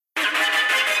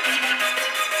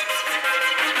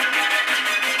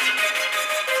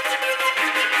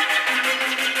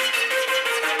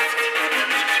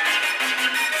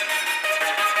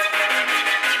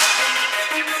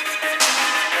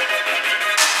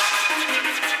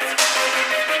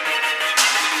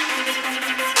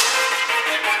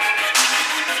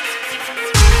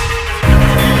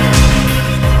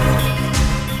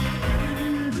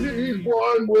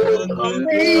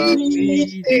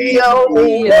Gummy's the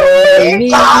only way for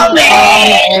me. I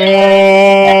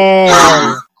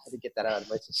had to get that out of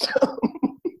my system.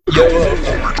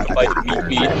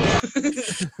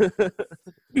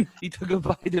 He took a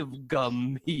bite of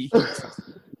gum meat.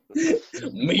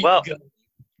 Well,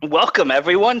 welcome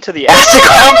everyone to the Ask the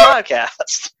Clown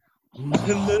podcast.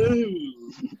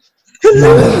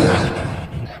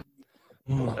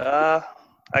 Hello.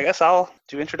 I guess I'll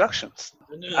do introductions.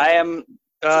 I am,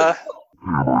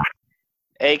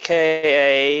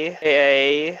 AKA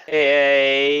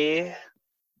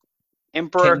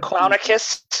Emperor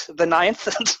Clownicus the Ninth.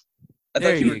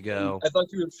 There you go. I thought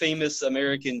you were famous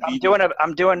American. I'm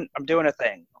doing a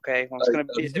thing. Okay, well, it's gonna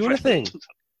be He's doing a thing.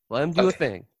 Let him do a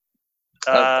thing.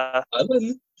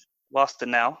 Lost it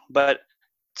now, but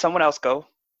someone else go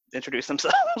introduce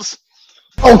themselves.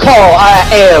 On call, I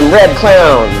am Red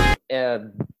Clown. That's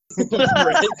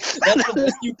the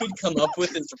best you could come up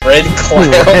with is Red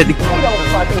Clown.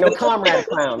 No, Comrade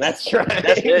Clown. That's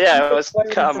right. Yeah, it was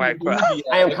Comrade Clown.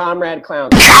 I am Comrade Clown.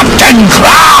 Captain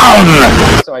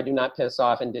Clown! So I do not piss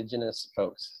off indigenous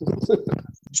folks.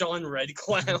 John Red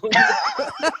Clown.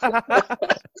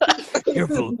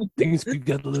 Careful, things could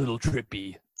get a little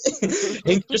trippy.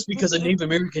 Just because a Native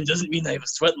American doesn't mean I have a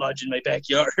sweat lodge in my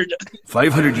backyard.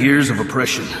 500 years of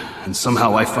oppression, and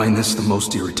somehow I find this the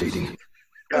most irritating.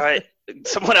 All right,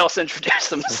 someone else introduce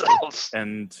themselves.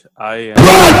 And I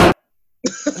am...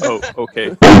 Oh,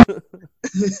 okay.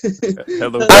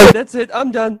 Hello. That's it.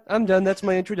 I'm done. That's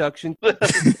my introduction.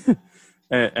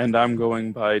 And I'm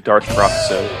going by Darth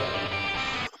Roxo.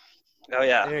 Oh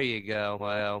yeah. There you go.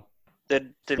 Wow.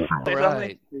 Did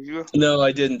Right. No,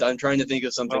 I didn't. I'm trying to think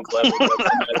of something clever.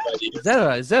 Is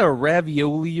that a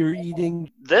ravioli you're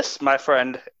eating? This, my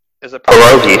friend, is a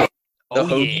Pierogi. Oh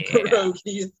hoagie yeah.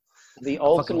 pierogi. The I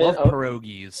fucking ultimate love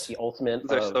pierogies. The ultimate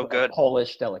They're of so good.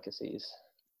 Polish delicacies.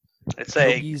 It's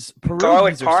a Pierogies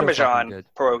garlic are so parmesan fucking good.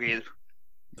 pierogi.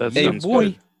 That Hey sounds boy,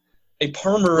 good. A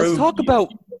parmerogi.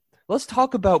 let's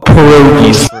talk about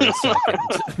pierogies for a second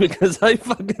because I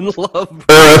fucking love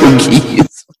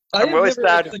pierogies. I've I'm really never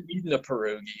sad. actually eaten a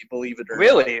pierogi, believe it or not.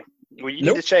 Really? Well, you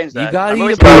Nope. need to change that. You gotta I'm eat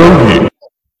really a sad. pierogi.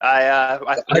 I've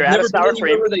I've had a never been sour anywhere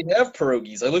cream. where they have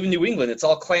pierogies. I live in New England. It's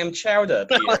all clam chowder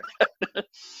up here.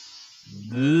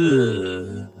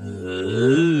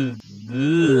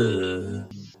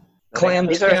 Clam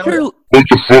These are- chowder. Bunch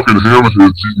of fucking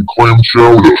hammerheads eating clam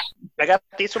chowder. I got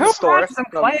these from the store. Some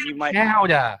So clam you might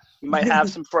chowder. have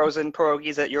some frozen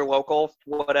pierogies at your local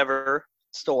whatever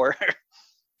store.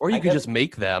 Or you could just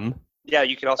make them. Yeah,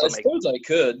 you could also I make. suppose I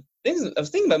could. I was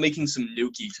thinking about making some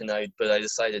gnocchi tonight, but I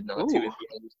decided not to. Ooh. In the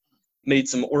end. Made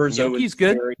some orzo Gnocchi's and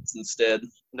good. berries instead.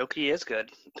 Gnocchi is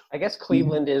good. I guess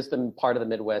Cleveland is the part of the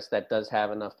Midwest that does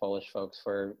have enough Polish folks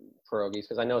for pierogies,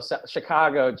 because I know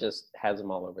Chicago just has them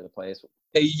all over the place.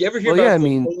 Hey, you ever hear Well, yeah, about I the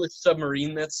mean- Polish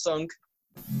submarine that sunk?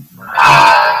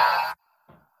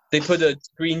 They put a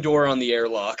screen door on the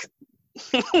airlock.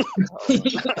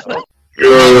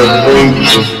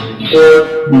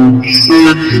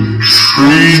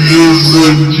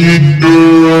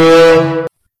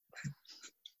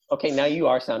 Okay, now you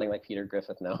are sounding like Peter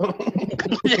Griffith now. Like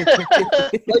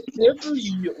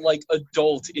every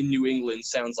adult in New England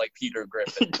sounds like Peter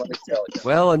Griffin. Let me tell you.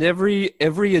 Well, and every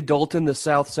adult in the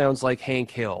South sounds like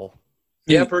Hank Hill.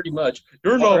 Yeah, pretty much.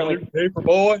 You're not a paper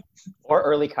boy. Or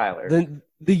early Kyler.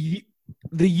 The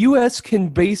U.S. can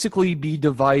basically be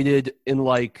divided in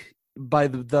by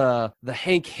the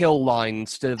Hank Hill line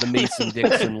instead of the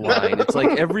Mason-Dixon line. It's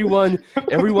like everyone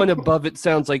above it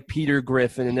sounds like Peter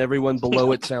Griffin, and everyone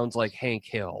below it sounds like Hank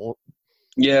Hill.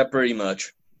 Yeah, pretty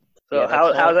much. So Yeah,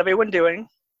 how's everyone doing?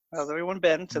 How's everyone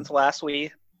been since last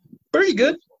week? Pretty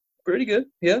good. Pretty good.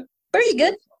 Yeah. Pretty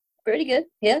good. Pretty good.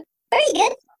 Yeah. Pretty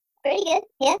good. Pretty good.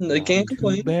 Yeah. They can't Too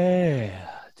complain. bad.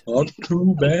 Not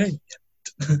too bad.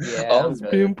 Yeah, It's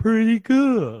been pretty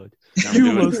good. I'm You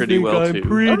doing must pretty think well, I'm too.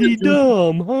 pretty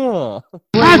dumb, huh?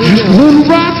 I just want to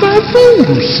ride my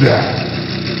motorcycle.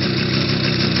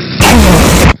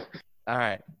 All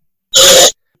right.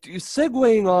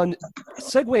 Segueing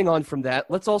on from that,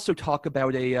 let's also talk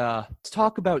about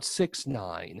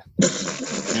 6ix9ine.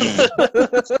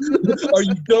 Are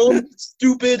you dumb,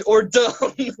 stupid, or dumb?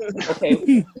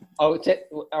 Okay. Oh,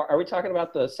 are we talking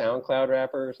about the SoundCloud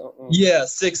rapper or something? Yeah,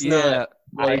 6ix9ine.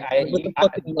 Yeah. With the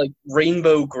fucking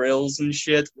rainbow grills and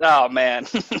shit. Oh man.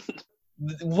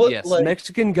 What, Yes,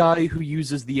 Mexican guy who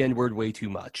uses the N-word way too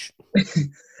much.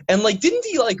 and didn't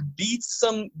he beat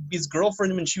his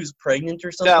girlfriend when she was pregnant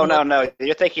or something? No.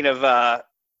 You're thinking of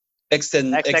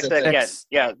XXX. XXX.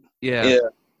 Yeah. Yeah.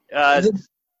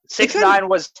 6ix9ine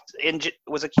was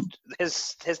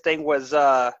his thing was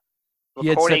He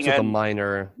had recording sex with a and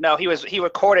minor. no, he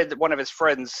recorded one of his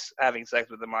friends having sex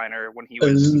with a minor when he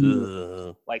was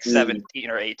Ugh. like 17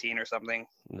 or 18 or something.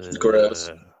 Gross.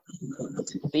 Ugh.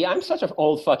 See, I'm such an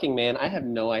old fucking man. I have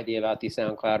no idea about these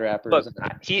SoundCloud rappers. Look,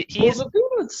 And I- he's Well, the thing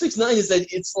about 6ix9ine is that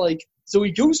it's like, so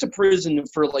he goes to prison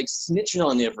for like snitching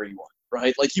on everyone,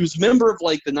 right? Like he was a member of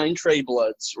like the Nine Trey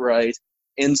Bloods, right?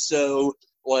 And so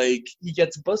like he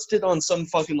gets busted on some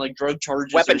fucking like drug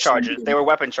charges, weapon or charges. something. They were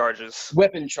weapon charges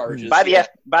Weapon charges by the yeah.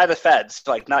 by the feds,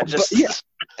 like not just. But, yeah.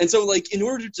 And so like in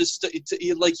order to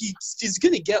like he's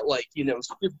gonna get like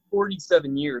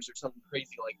 47 years or something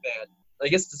crazy like that. I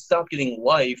guess to stop getting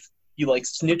life, he like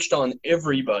snitched on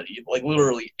everybody, like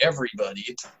literally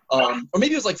everybody. Or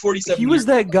maybe it was like 47. He was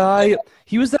that guy.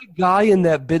 He was that guy in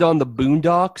that bit on the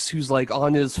Boondocks who's like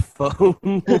on his phone,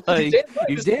 like,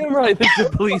 "You're damn right,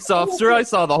 Mr. Police Officer. I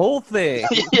saw the whole thing."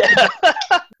 Yeah.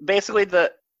 Basically,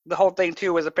 the whole thing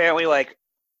too was apparently like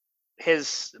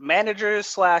his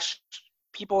managers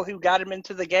 / people who got him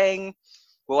into the gang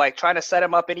were like trying to set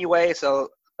him up anyway. So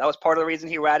that was part of the reason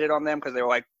he ratted on them, because they were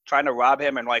like trying to rob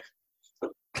him and like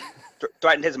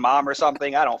threatened his mom or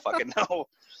something. I don't fucking know.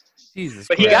 Jesus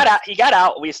But Christ. he got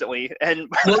out recently, and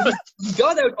Well, he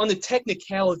got out on a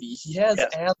technicality. He has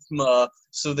Yes. asthma,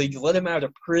 so they let him out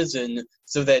of prison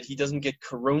so that he doesn't get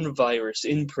coronavirus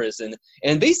in prison.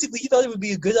 And basically, he thought it would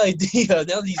be a good idea now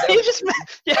that he's out he just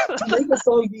to make a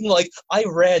song being like, "I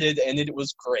ratted and it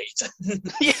was great."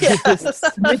 yeah.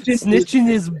 Snitching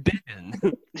is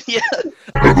bitten. Yeah.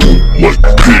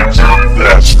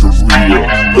 That's for real.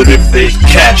 But if they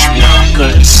catch me, I'm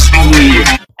gonna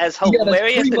squeal. As that's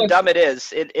hilarious pretty and much- dumb it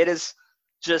is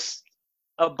just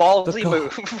a ballsy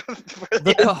move.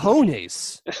 The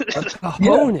cojones. The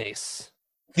cojones.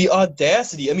 The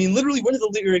audacity. I mean, literally, one of the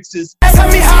lyrics is, Tell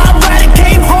me how I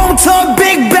came home to a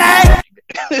big bag.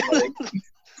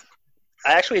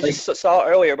 I actually just saw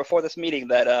earlier before this meeting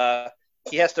that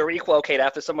he has to relocate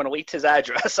after someone leaked his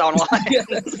address online. yeah,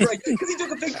 that's right, because he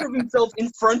took a picture of himself in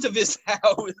front of his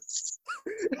house.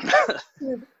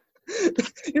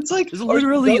 It's like, It's are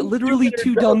you literally dumb, too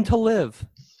stupid, or dumb to live.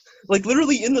 Like,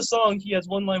 literally in the song, he has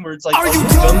one line where it's like, Are you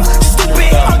dumb, dumb, stupid, or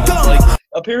stupid, or dumb? Like,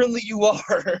 apparently you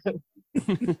are.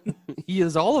 He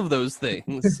is all of those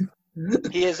things.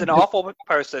 He is an awful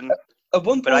person. At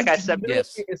one point, But like I said-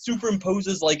 Yes. it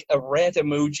superimposes like a rat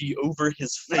emoji over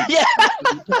his face. Yeah.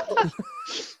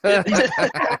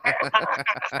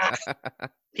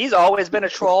 He's always been a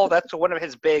troll. That's one of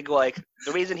his big, like,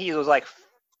 the reason he was like,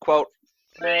 quote,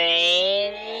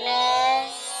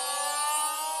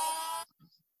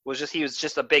 was just he was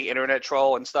just a big internet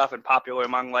troll and stuff, and popular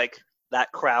among like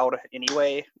that crowd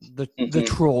anyway. The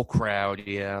troll crowd,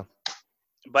 yeah.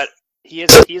 But he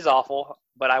is awful.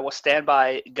 But I will stand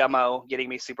by Gummo getting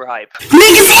me super hype.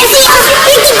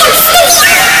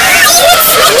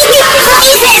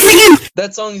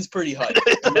 That song is pretty hype.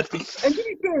 And to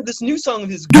be fair, this new song of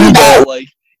his, Goober, like,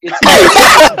 it's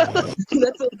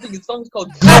that's the thing. His song's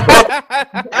called Goober,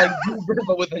 like Goober,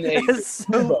 but with an A.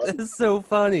 That's so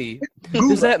funny.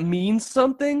 Does that mean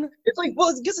something? It's like, well,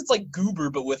 I guess it's like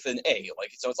Goober, but with an A.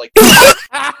 Like, so it's like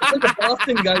a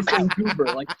Boston guy saying Goober.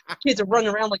 Like, kids are running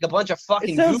around like a bunch of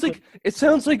fucking It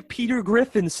sounds like Peter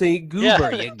Griffin saying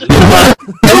Goober. Yeah. Yeah.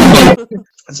 Goober.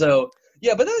 So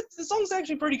yeah, but the song's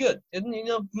actually pretty good.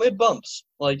 It bumps.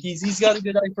 Like he's got a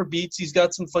good eye for beats. He's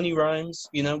got some funny rhymes.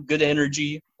 Good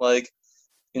energy. Like.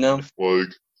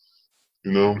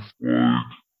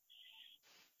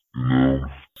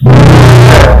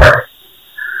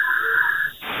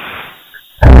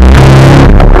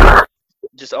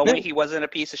 Just only he wasn't a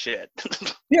piece of shit.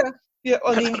 Yeah,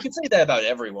 I mean, you can say that about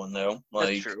everyone, though.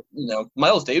 Like, true.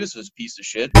 Miles Davis was a piece of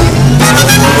shit.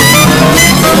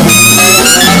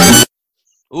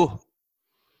 Ooh.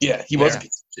 Yeah, he was a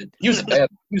piece of shit. He was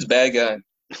a bad guy.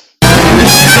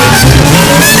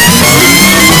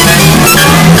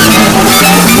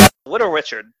 Little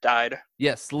Richard died.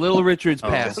 Yes, Little Richard's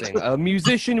passing. A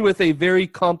musician with a very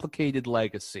complicated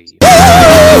legacy.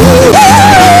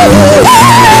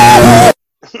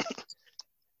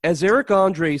 As Eric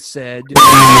Andre said,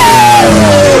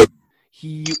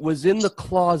 he was in the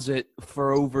closet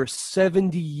for over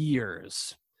 70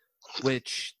 years,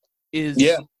 which is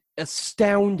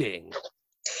astounding.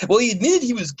 Well, he admitted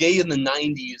he was gay in the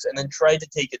 90s and then tried to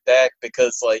take it back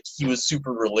because, like, he was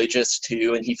super religious,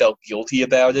 too, and he felt guilty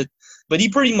about it. But he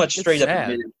pretty much straight up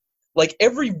admitted. Like,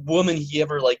 every woman he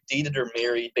ever, like, dated or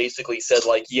married basically said,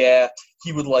 like, yeah,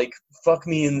 he would, like, fuck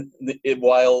me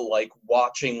while, like,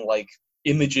 watching, like,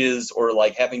 images or,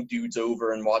 like, having dudes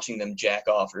over and watching them jack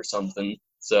off or something.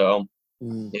 So,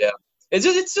 yeah. It's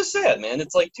just sad, man.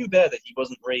 It's, like, too bad that he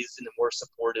wasn't raised in a more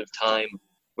supportive time.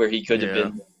 where he could have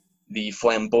been the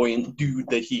flamboyant dude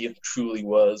that he truly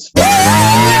was.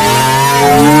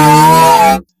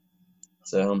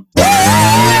 So.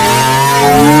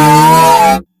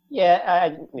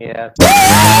 Yeah.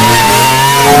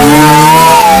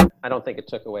 I don't think it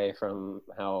took away from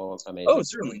how amazing. Oh,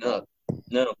 certainly not.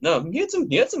 No. He had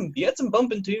some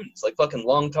bumping tunes, like fucking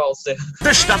Long Tall Sale.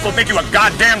 This stuff will make you a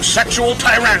goddamn sexual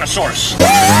tyrannosaurus.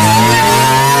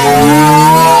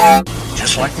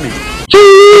 Just like me.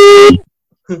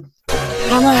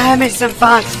 Mama, have me some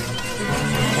fun.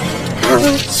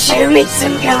 Chew me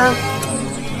some gum.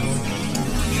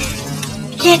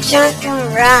 Get drunk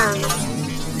and rum.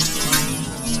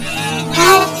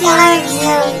 Have times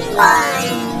of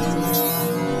fun.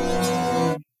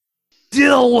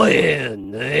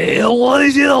 Dylan! Hey, what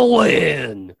is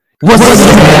Dylan? What's the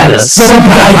matter? Some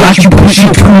guy got you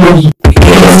pushing too many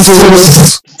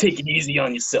pencils. Take it easy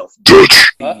on yourself.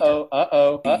 Uh-oh.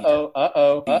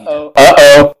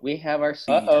 We have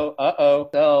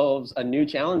ourselves a new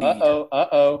challenge.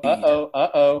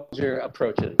 Your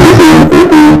approaches.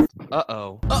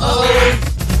 Uh-oh.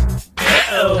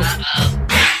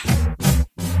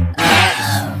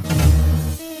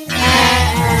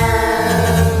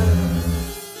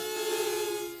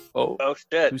 Oh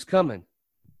shit. Who's coming?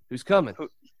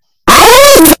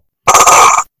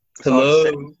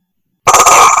 Hello.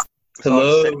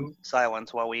 Hello.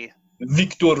 Silence while we.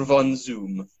 Victor von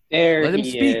Zoom. There Let him he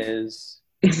speak. is.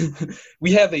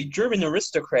 We have a German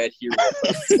aristocrat here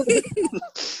with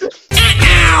us.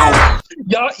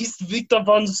 Ja, ist Victor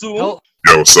von Zoom. Oh,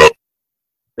 Yo, what's up?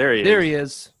 There he is. there he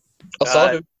is.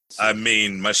 I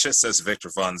mean, my shit says Victor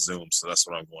Von Zoom, so that's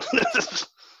what I'm going with.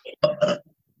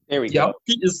 There we Ja, go.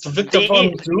 he is Victor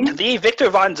von Zoom. The Victor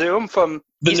Von Zoom from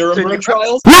The Eastern Nuremberg Europe.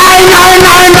 trials.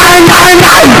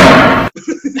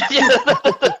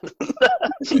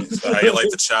 So how you like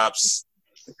the chops?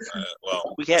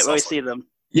 Well, We can't that's really also- see them.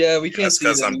 Yeah, we can't That's see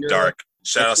because them. I'm You're- dark.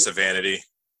 Shout out to Vanity.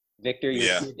 Victor, you're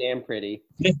Yeah. too damn pretty.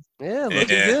 Yeah, looking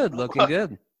Yeah. good, looking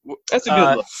good. That's a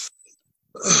good look.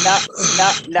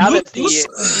 Now that the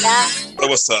So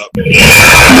what's up?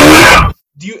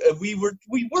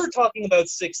 We were talking about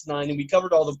 6ix9ine and we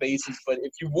covered all the bases, but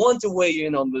if you want to weigh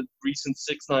in on the recent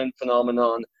 6ix9ine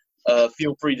phenomenon,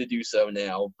 feel free to do so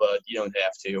now, but you don't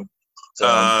have to. So,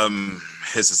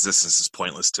 His existence is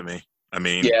pointless to me. I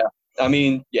mean, yeah. like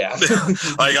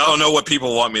I don't know what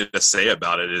people want me to say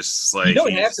about it. It's just like You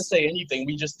don't have to say anything.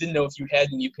 We just didn't know if you had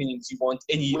any opinions you wanted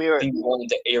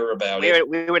to air about it.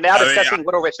 we were now I mean, discussing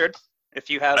Little Richard. If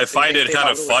you have, I find anything it to say kind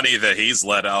about of Little funny that he's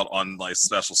let out on like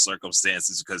special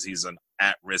circumstances because he's an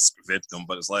at-risk victim,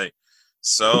 but it's like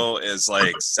so is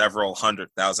like several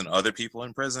 100,000 other people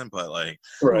in prison, but like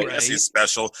Right. I guess he's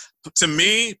special. To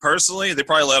me personally, they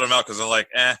probably let him out because they're like,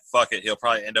 fuck it, he'll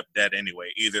probably end up dead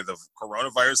anyway. Either the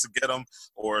coronavirus will get him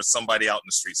or somebody out in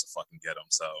the streets will fucking get him.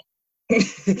 So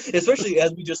Especially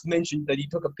as we just mentioned that he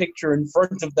took a picture in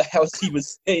front of the house he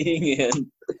was staying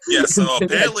in. yeah, so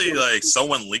apparently like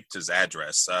someone leaked his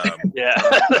address. Yeah.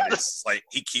 It's like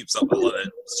he keeps up with a lot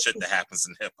of shit that happens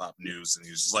in hip hop news, and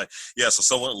he's just like, yeah. So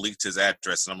someone leaked his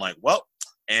address, and I'm like, well,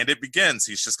 and it begins.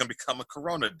 He's just gonna become a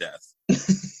corona death.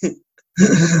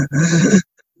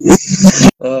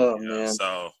 Oh You know, man.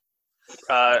 so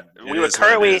we were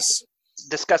currently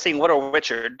discussing Little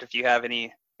Richard. If you have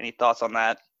any thoughts on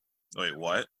that. Wait,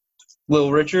 what?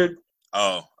 Lil Richard.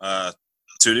 Oh,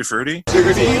 Tutti Frutti. Shut up!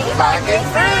 Duty fucking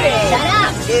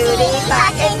free! Duty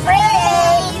fucking free!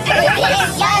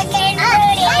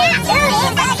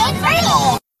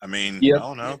 I mean, Yep. I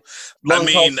don't know. Long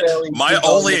I Tall mean, Sally, my Big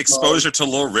only Dog exposure to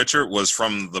Lil Richard was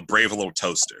from the Brave Little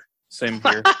Toaster. Same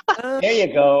here. There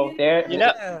you go. There, You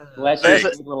know, bless Hey. you,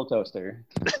 little toaster.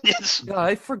 Yeah,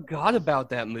 I forgot about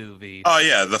that movie. Oh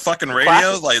yeah, the fucking radio,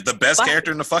 Classic. like the best Classic.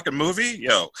 character in the fucking movie.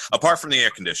 Yo, apart from the air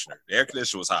conditioner. The air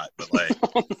conditioner was hot, but like,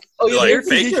 Oh, yeah, the air like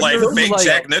fake, like conditioner. fake like-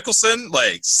 Jack Nicholson,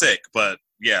 like sick. But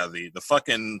yeah, the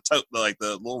fucking like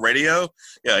the little radio.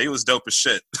 Yeah, he was dope as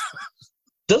shit.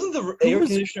 Doesn't the air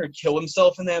conditioner kill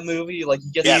himself in that movie? Like, he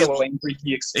gets Yeah. so angry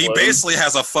he explodes. He basically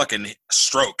has a fucking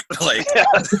stroke. Like,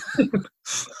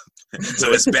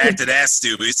 so it's back to that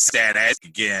stupid stat ass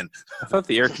again. I thought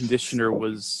the air conditioner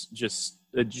was just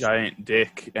a giant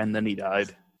dick, and then he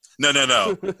died. No.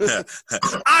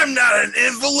 I'm not an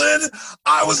invalid.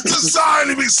 I was designed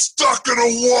to be stuck in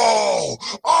a wall.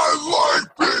 I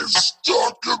like being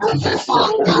stuck in a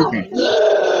fucking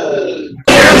wall.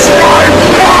 It's my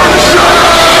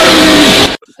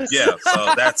Yeah,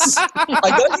 so that's. I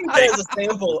got to use that as a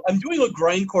sample. I'm doing a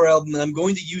grindcore album, and I'm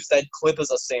going to use that clip as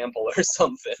a sample or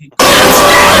something.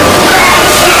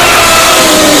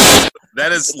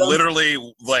 That is literally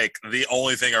like the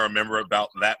only thing I remember about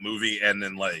that movie, and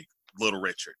then like Little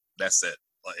Richard. That's it.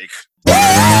 Like.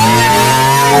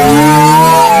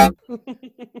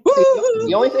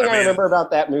 The only thing I remember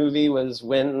about that movie was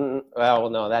when. Well,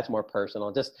 no, that's more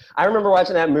personal. I remember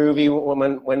watching that movie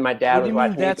when my dad What do was you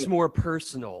watching. mean that's more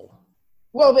personal?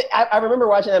 Well, but I remember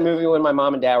watching that movie when my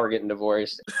mom and dad were getting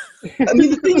divorced. I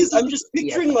mean, the thing is, I'm just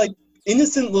picturing like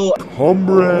innocent little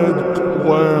Comrade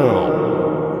Clown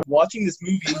watching this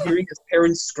movie and hearing his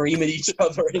parents scream at each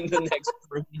other in the next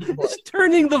room. Just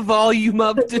turning the volume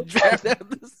up to drown out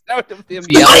the sound of him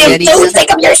I yelling. am so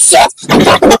sick of your shit. I'm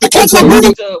talking about the kids that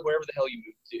movie. Wherever the hell you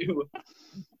moved to.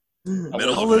 Middle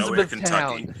of nowhere, Elizabeth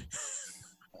Kentucky.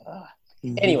 Town.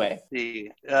 Anyway,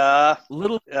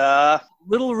 Little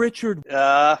Richard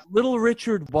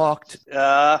walked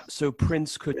so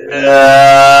Prince could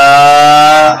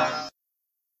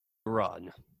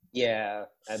run. yeah.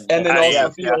 And then also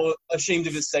feel ashamed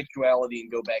of his sexuality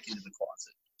and go back into the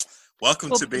closet. Welcome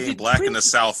Well, to being did black in the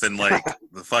Prince- South in like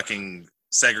the fucking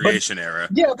segregation era.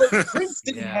 Yeah, but Prince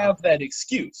didn't Yeah. have that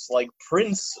excuse. Like,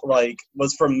 Prince,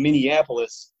 was from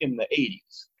Minneapolis in the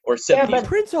 80s or 70s. Yeah, but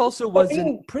Prince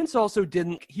also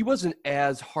didn't. He wasn't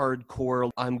as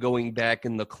hardcore. I'm going back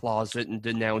in the closet and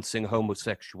denouncing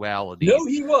homosexuality. No,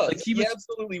 he was. Like, he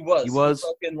absolutely was. He was?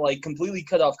 fucking, completely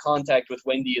cut off contact with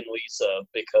Wendy and Lisa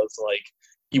because,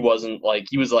 he wasn't,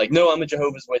 he was like, no, I'm a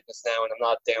Jehovah's Witness now, and I'm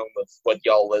not down with what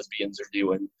y'all lesbians are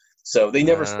doing. So they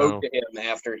never spoke to him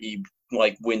after he,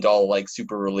 went all,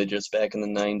 super religious back in the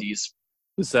 90s.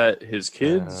 Was that his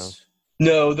kids?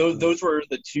 No, those were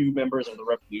the two members of the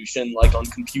Revolution. On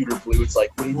Computer Blue, it's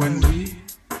like, Wendy?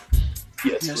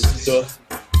 Yes, Lisa.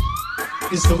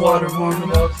 Is the water warm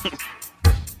enough?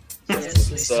 Yes,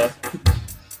 Lisa.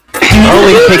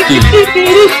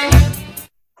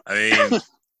 I mean,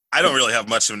 I don't really have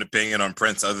much of an opinion on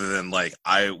Prince other than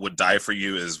I Would Die For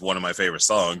You is one of my favorite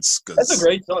songs. That's a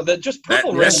great song.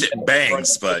 Purple Rain. That shit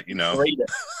bangs, but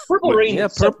Purple Rain. Yeah,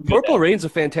 Purple Rain's a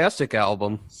fantastic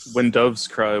album. When Doves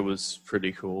Cry was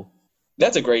pretty cool.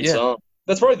 That's a great song.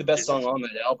 That's probably the best song on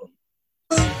that album.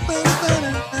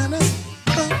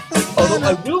 Although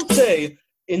I will say,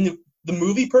 in the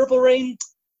movie Purple Rain,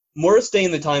 Morris Day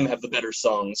and the Time have the better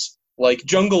songs.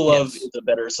 Jungle Love is a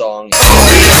better song.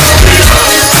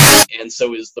 And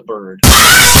so is The Bird.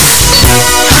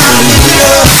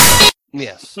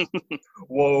 Yes.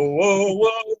 Whoa, whoa,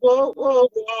 whoa, whoa, whoa,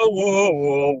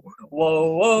 whoa,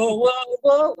 whoa,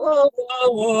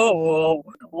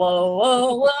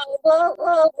 whoa,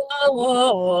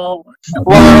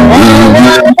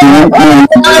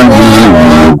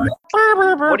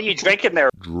 What are you drinking there?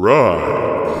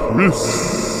 Dry,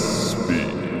 crispy.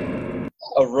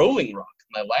 A Rolling Rock,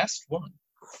 my last one.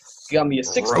 Got me a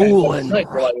 6-pack Rolling last night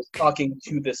while I was talking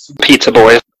to this Pizza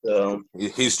boy. So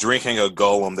he's drinking a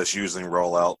golem that's using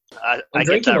rollout. I get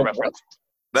drinking that a reference.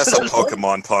 That's a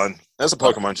Pokemon pun. That's a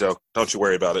Pokemon joke. Don't you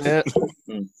worry about it. Yeah.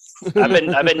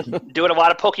 I've been doing a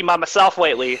lot of Pokemon myself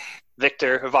lately,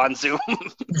 Victor Von Zoom.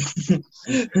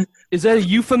 Is that a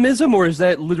euphemism, or is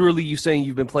that literally you saying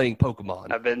you've been playing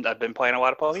Pokemon? I've been playing a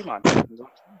lot of Pokemon.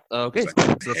 Okay,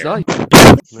 that's nice.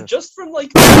 just from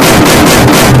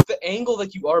the angle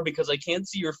that you are, because I can't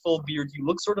see your full beard, you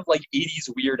look sort of like 80s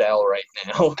Weird Al right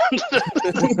now.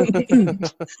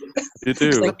 You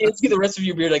do. I can't see the rest of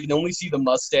your beard, I can only see the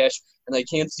mustache, and I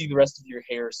can't see the rest of your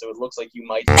hair, so it looks like you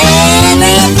might.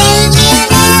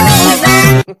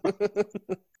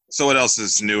 So what else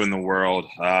is new in the world?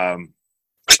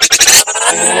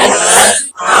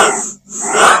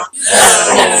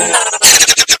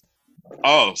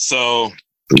 So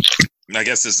I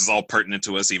guess this is all pertinent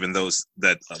to us, even those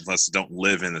that of us don't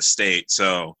live in the state.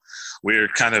 So we're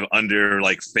kind of under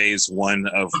phase 1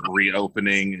 of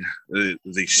reopening the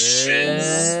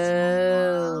shits.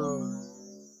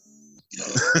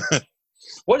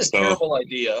 What a terrible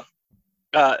idea.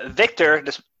 Victor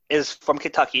is from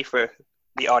Kentucky for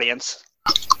the audience.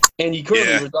 And he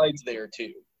currently resides there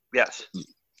too. Yes.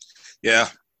 Yeah.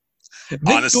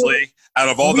 Honestly, out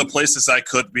of all the places I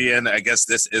could be in, I guess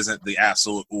this isn't the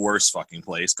absolute worst fucking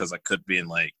place, because I could be in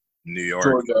New York.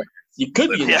 Georgia. You could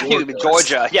be in Yeah, Georgia.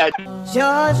 Georgia. Yeah.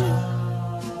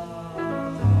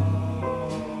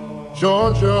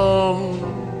 Georgia.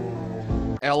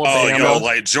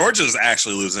 Alabama. Georgia's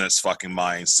actually losing its fucking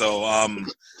mind. So I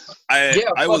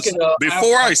was fucking,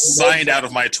 before I signed out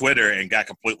of my Twitter and got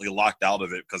completely locked out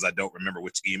of it because I don't remember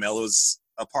which email it was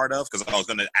a part of because I was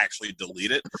going to actually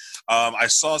delete it. I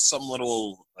saw some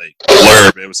little like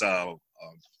blurb. It was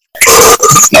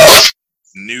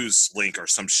news link or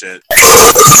some shit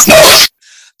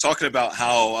talking about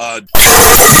how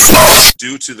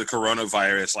due to the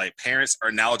coronavirus, like parents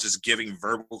are now just giving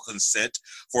verbal consent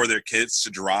for their kids to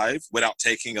drive without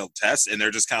taking a test, and they're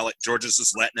just kind of like Georgia's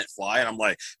just letting it fly. And I'm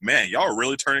like, man, y'all are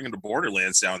really turning into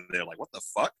Borderlands down there. Like, what the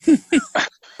fuck?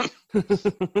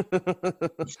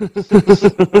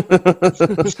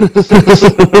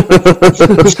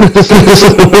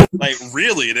 Like,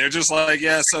 really? They're just like,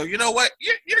 yeah, so you know what?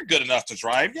 You're good enough to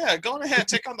drive. Yeah, go ahead,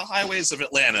 take on the highways of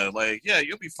Atlanta. Like, yeah,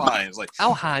 you'll be fine. It's like,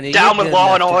 oh, honey, down with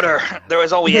law and order. There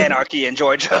is only anarchy in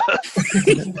Georgia.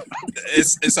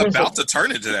 it's about to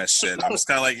turn into that shit. I'm just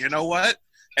kind of like, you know what?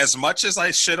 As much as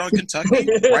I shit on Kentucky,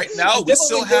 right now we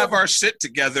still have our shit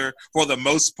together for the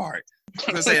most part.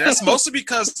 I'm gonna say that's mostly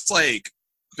because like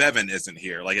Bevan isn't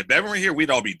here. Like if Bevan were here, we'd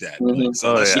all be dead. Like,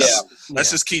 so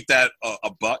let's just keep that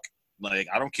a buck. Like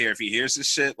I don't care if he hears this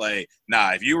shit. Like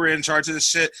nah, if you were in charge of this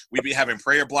shit, we'd be having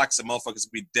prayer blocks and motherfuckers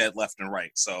would be dead left and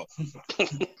right. So.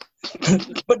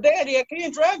 But Daddy, I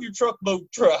can't drive your boat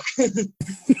truck.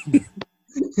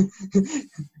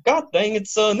 God dang it,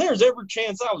 son! There's every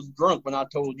chance I was drunk when I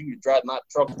told you to drive my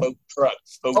boat truck.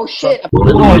 Oh shit!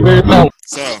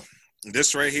 So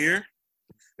this right here.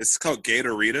 It's called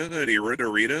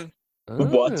Gatorita, Rita.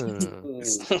 What?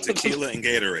 It's tequila and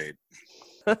Gatorade.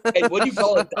 Hey, what do you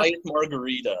call a diet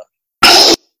margarita?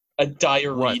 A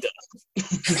diarrhea.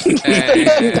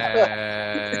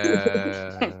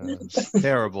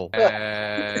 Terrible.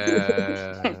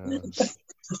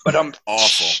 But I'm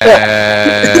awful.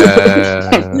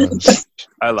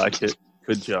 I like it.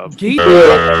 Good job.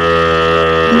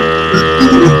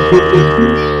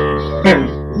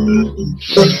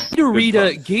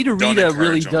 Gatorita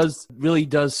really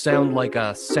does sound like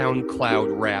a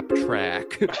SoundCloud rap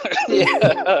track.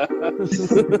 Yeah.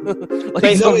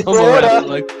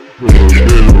 Like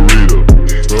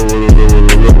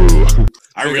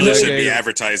I really should be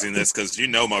advertising this because you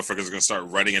know motherfuckers are gonna start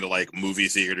running into like movie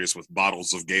theaters with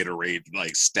bottles of Gatorade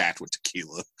like stacked with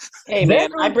tequila. Hey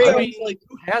man,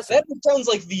 that sounds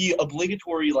like the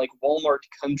obligatory like Walmart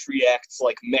country acts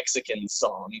like Mexican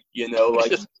song, you know,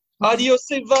 like Adios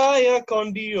se vaya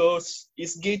con Dios,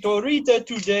 it's Gatorita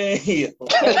today.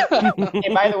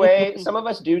 And by the way, some of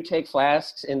us do take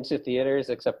flasks into theaters,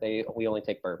 except we only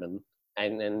take bourbon.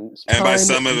 And by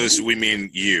some of us, we mean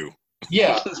you.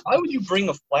 Yeah, why would you bring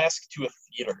a flask to a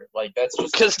theater? Like that's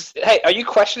just because. Hey, are you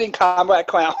questioning Combat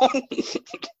Clown?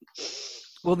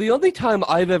 Well, the only time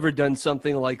I've ever done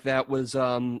something like that was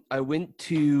I went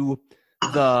to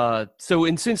so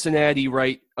in Cincinnati,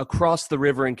 right across the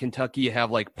river in Kentucky, you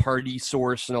have like Party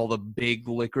Source and all the big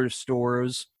liquor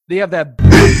stores. They have that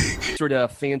sort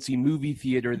of fancy movie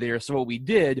theater there. So what we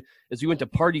did is we went to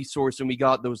Party Source and we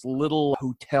got those little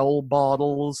hotel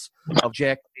bottles of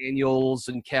Jack Daniels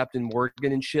and Captain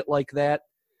Morgan and shit like that.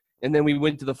 And then we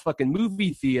went to the fucking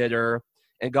movie theater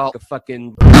and got a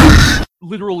fucking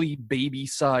literally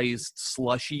baby-sized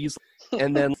slushies.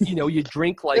 And then, you know, you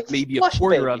drink like maybe a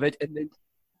quarter of it. And then,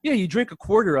 yeah, you drink a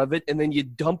quarter of it and then you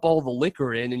dump all the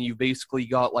liquor in and you basically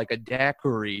got like a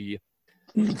daiquiri.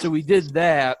 So we did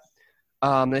that.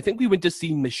 And I think we went to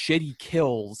see Machete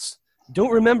Kills.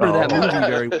 Don't remember that movie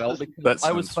very well because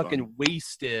I was fucking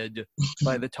wasted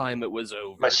by the time it was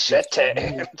over. Machete.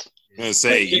 I'm gonna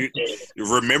say, you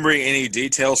remembering any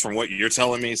details from what you're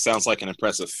telling me sounds like an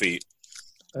impressive feat.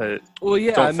 Well,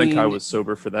 yeah, I don't think I was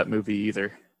sober for that movie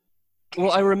either.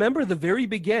 Well, I remember the very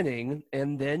beginning,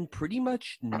 and then pretty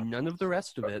much none of the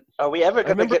rest of it. Are we ever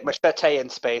going to get Machete in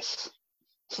space?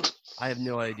 I have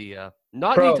no idea.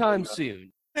 Not anytime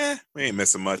soon. We ain't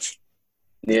missing much.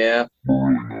 Yeah.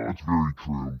 Really not. It's very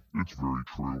true. It's very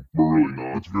true. But really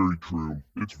not. It's very true.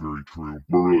 It's very true.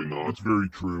 But really not. It's very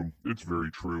true. It's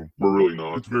very true. But really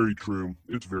not. It's very true.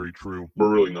 It's very true. But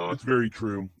really not. It's very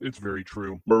true. It's very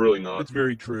true. But really not. It's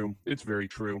very true. It's very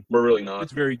true. But really not.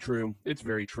 It's very true. It's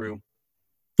very true.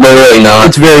 But really not.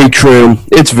 It's very true.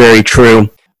 It's very true.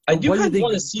 I do kind of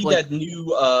want to see that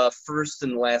new First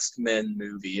and Last Men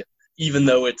movie. Even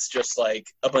though it's just like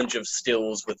a bunch of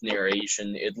stills with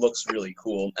narration, it looks really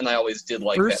cool, and I always did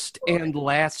like First and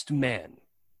Last Men,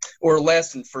 or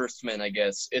Last and First Men, I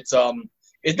guess. It's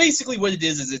basically what it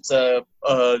is it's a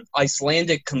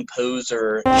Icelandic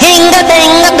composer, and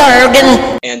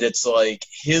it's like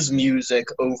his music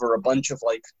over a bunch of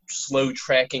like slow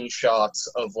tracking shots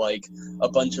of like a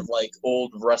bunch of like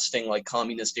old rusting like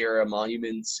communist era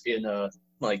monuments in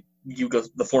like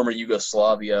the former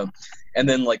Yugoslavia. And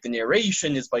then, like, the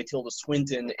narration is by Tilda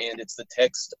Swinton, and it's the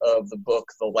text of the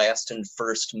book The Last and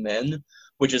First Men,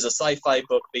 which is a sci-fi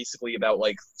book basically about,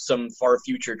 like, some far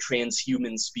future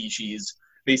transhuman species,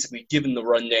 basically given the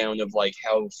rundown of, like,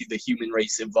 how the human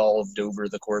race evolved over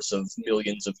the course of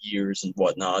millions of years and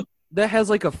whatnot. That has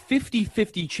like a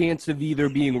 50-50 chance of either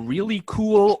being really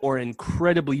cool or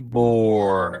incredibly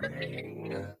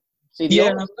boring. See,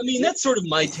 Yeah, I mean, that's sort of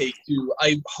my take, too.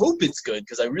 I hope it's good,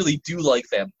 because I really do like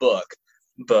that book,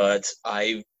 but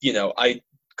I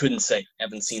couldn't say. I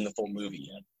haven't seen the full movie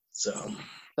yet, so...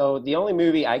 So the only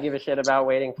movie I give a shit about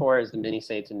waiting for is the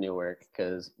mini-states in Newark,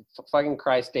 because fucking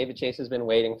Christ, David Chase has been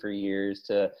waiting for years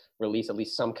to release at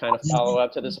least some kind of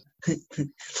follow-up to this.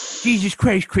 Jesus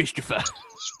Christ, Christopher.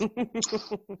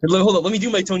 Hold on, let me do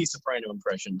my Tony Soprano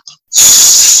impression.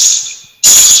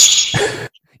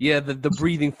 Yeah, the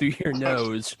breathing through your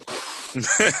nose.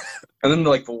 And then,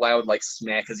 like, the loud, like,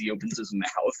 smack as he opens his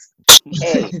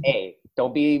mouth. Hey,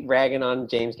 don't be ragging on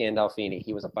James Gandolfini.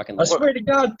 He was a fucking... I swear to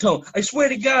God, Tone. I swear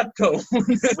to God, Tone.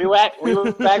 we rag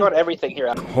on everything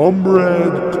here.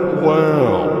 Comrade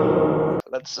Clown.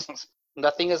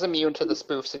 Nothing is immune to the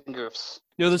spoofs and goofs.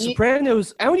 No, The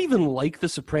Sopranos, I don't even like The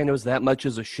Sopranos that much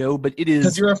as a show, but it is...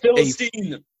 Because you're a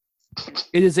Philistine.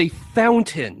 It is a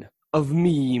fountain of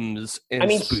memes and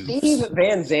spoofs. Steve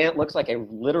Van Zandt looks like a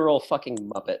literal fucking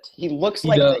Muppet. He looks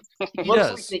like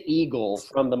the eagle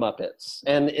from the Muppets,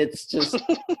 and it's just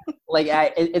like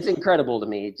it's incredible to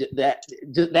me that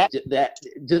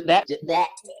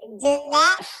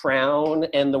frown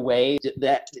and the way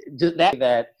that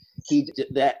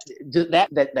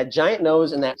giant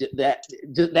nose and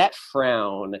that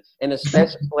frown, and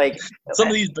especially like some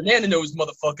of these banana nose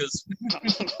motherfuckers.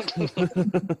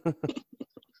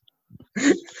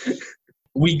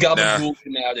 We gabagooled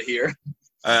him out of here.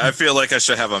 I feel like I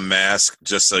should have a mask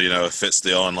just so, it fits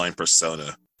the online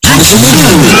persona.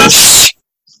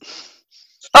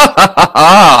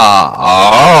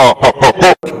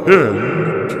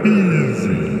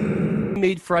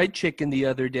 Made fried chicken the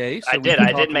other day. So I did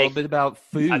make a little bit about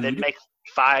food. I did make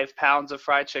 5 pounds of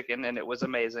fried chicken, and it was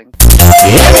amazing. 5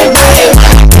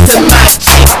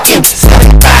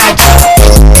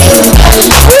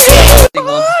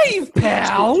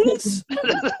 pounds?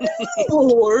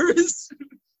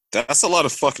 That's a lot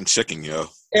of fucking chicken, yo.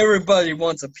 Everybody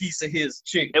wants a piece of his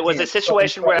chicken. It was a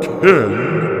situation where...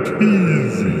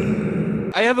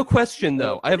 I have a question,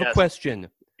 though. I have a question.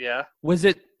 Yeah? Was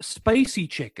it spicy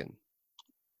chicken?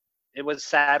 It was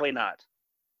sadly not.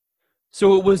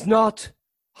 So it was not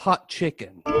hot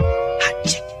chicken. Hot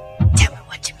chicken, tell me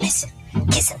what you're missing.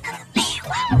 Kiss another man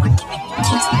while working in your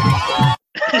kitchen.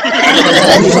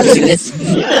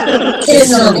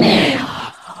 Kiss another man.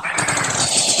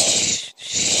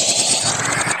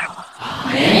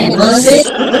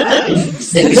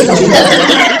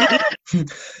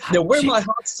 Now, where's my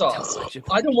hot sauce?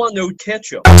 I don't want no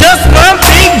ketchup. Just one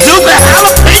big juicy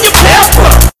jalapeno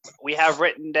pepper. We have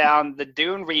written down the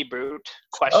Dune reboot.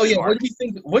 Oh yeah, what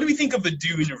do we think of the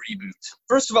Dune reboot?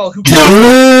 First of all, who?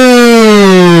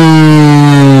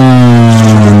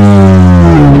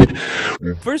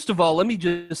 First of all, let me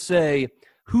just say,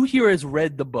 who here has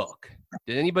read the book?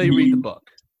 Did anybody read the book?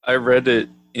 I read it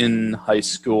in high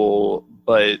school,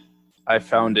 but I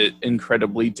found it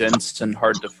incredibly dense and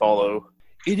hard to follow.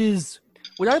 It is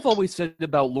what I've always said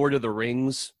about Lord of the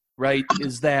Rings, right?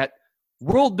 Is that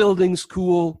world building's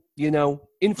cool,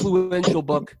 influential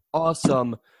book,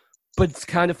 awesome, but it's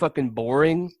kind of fucking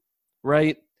boring,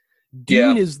 right?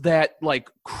 Dune is that like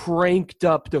cranked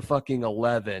up to fucking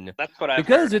 11. That's what I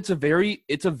because it's a very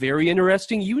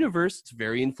interesting universe. It's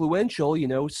very influential,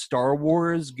 Star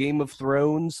Wars, Game of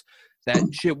Thrones.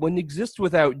 That shit wouldn't exist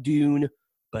without Dune,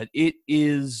 but it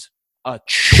is a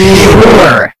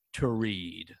chore to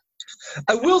read.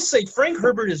 I will say Frank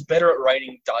Herbert is better at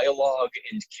writing dialogue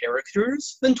and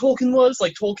characters than Tolkien was.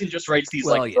 Like, Tolkien just writes these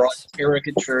broad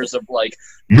caricatures of like.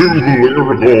 Because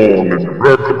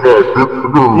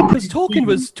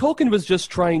Tolkien was just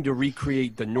trying to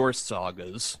recreate the Norse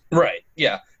sagas. Right.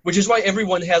 Yeah. Which is why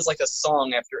everyone has like a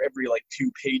song after every like 2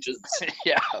 pages.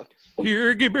 Yeah. I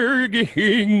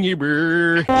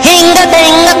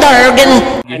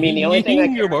mean, the only thing I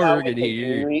care about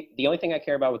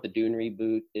with the Dune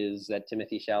reboot is that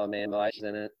Timothy Chalamet is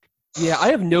in it. Yeah, I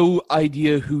have no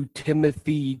idea who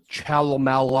Timothy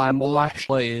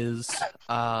Chalamet is.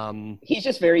 He's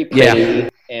just very pretty,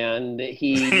 and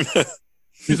he's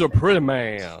a pretty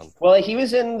man. Well, he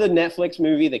was in the Netflix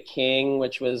movie The King,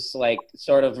 which was like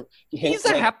sort of... He's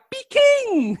a happy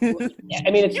king! Yeah,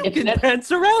 I mean, you can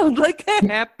dance around like a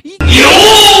happy king!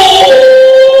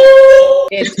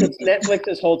 It's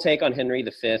Netflix's whole take on Henry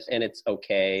V, and it's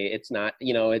okay. It's not,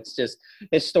 it's just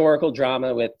historical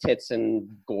drama with tits and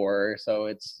gore, so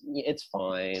it's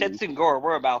fine. Tits and gore,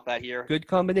 we're about that here. Good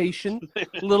combination.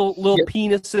 Little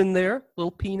penis in there.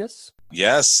 Little penis.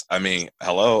 Yes, I mean,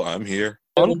 hello, I'm here.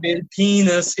 A little bit of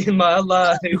penis in my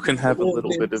life. You can have a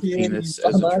little bit of penis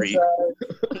as a treat.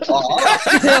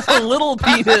 Have a little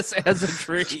penis as a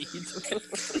treat.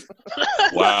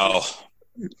 Wow.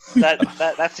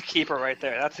 That's a keeper right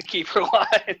there. That's a keeper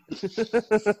line.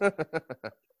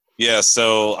 Yeah,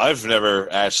 so I've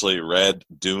never actually read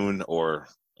Dune or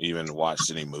even watched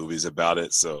any movies about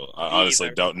it, so I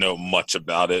honestly don't know much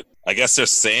about it. I guess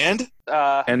there's sand?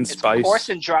 And it's spice. Coarse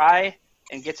and dry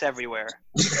and gets everywhere.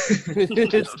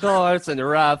 It's coarse and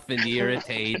rough and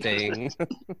irritating.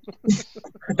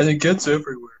 And it gets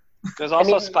everywhere. There's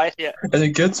also spice, yeah. And it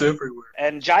gets everywhere.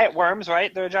 And giant worms,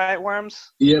 right? They're giant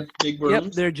worms? Yep, big worms.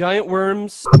 Yep, they're giant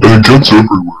worms. And it gets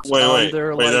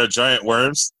everywhere. Wait, they're giant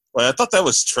worms? Wait, I thought that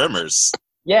was Tremors.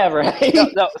 Yeah, right.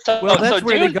 No, Well, that's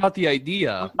where Dune, they got the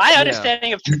idea. my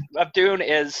understanding of Dune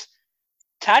is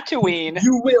Tatooine.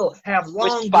 You will have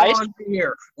long spice. blonde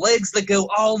hair, legs that go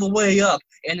all the way up,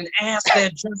 and an ass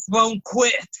that just won't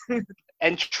quit.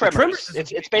 And Tremors.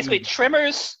 It's basically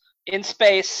Tremors in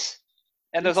space,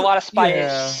 and there's a lot of spice.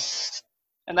 Yeah.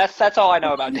 And that's all I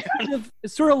know about Dune.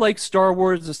 It's sort of like Star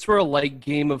Wars. It's sort of like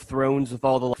Game of Thrones with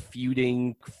all the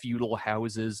feuding feudal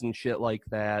houses and shit like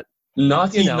that.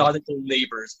 Not the nautical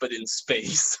neighbors, but in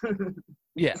space.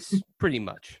 Yes, pretty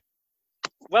much.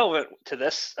 Well, to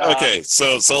this. Okay,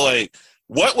 so like,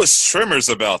 what was Tremors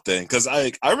about then? Because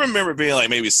I remember being like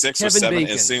maybe 6 or Kevin 7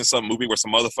 Bacon. and seeing some movie where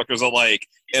some motherfuckers are like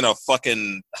in a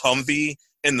fucking Humvee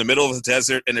in the middle of the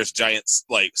desert and there's giant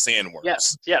like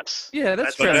sandworms. Yes. Yeah,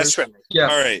 that's Like, Tremors. Tremors. Yeah.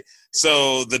 All right.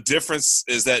 So the difference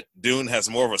is that Dune has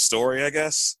more of a story, I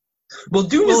guess. Well,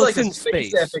 Dune is Well, like it's a in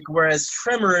space space. epic, whereas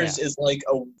Tremors is like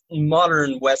a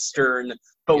modern Western,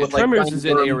 but Yeah, with like Tremors giant is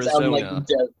in worms out in, like, Arizona.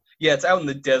 the yeah, it's out in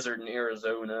the desert in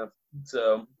Arizona.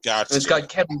 So Gotcha. and it's got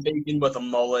Kevin Bacon with a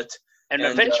mullet. And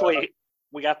And, eventually,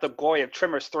 we got the glory of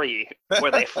Tremors 3,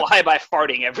 where they fly by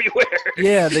farting everywhere.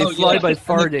 Yeah, they Oh, fly yeah. by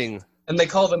farting. And they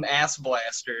call them ass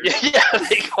blasters. Yeah,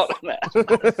 they call them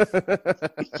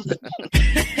that.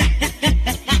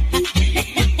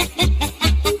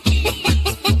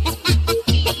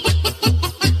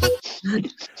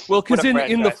 Well, because What a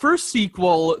in the franchise. first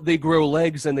sequel, they grow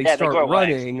legs and they Yeah, they start grow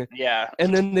legs. running. Yeah.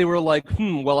 And then they were like,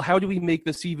 well, how do we make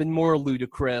this even more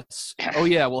ludicrous? Oh,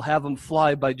 yeah, we'll have them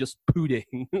fly by just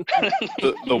pooting.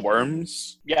 The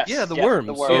worms? Yes. Yeah, the yes, worms.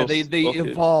 The Yeah, worms. they Okay.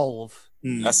 evolve.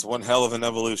 That's one hell of an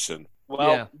evolution. Well,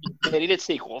 Yeah. they needed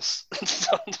sequels.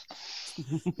 So,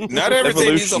 Not everything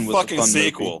needs a Evolution was a fucking fun movie.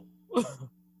 sequel.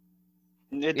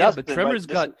 it Yeah, does, but Tremors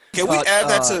this- got... Can we got, add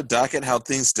that to the docket? How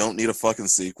things don't need a fucking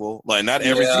sequel. Like not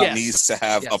everything Yes. needs to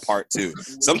have a Yes. part 2. We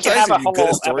can Sometimes have a if you're good whole at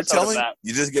episode of storytelling, that.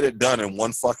 you just get it done in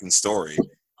one fucking story.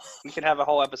 We can have a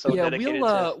whole episode Yeah, dedicated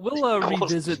we'll to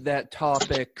revisit that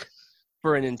topic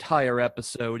for an entire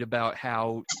episode about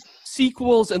how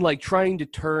sequels and like trying to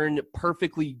turn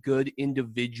perfectly good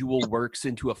individual works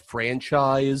into a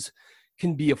franchise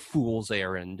can be a fool's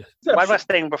errand. One last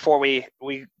thing before we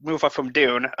move up from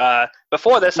Dune.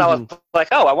 Before this, I was like,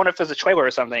 oh, I wonder if there's a trailer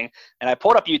or something. And I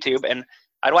pulled up YouTube, and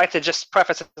I'd like to just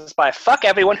preface this by fuck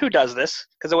everyone who does this,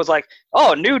 because it was like,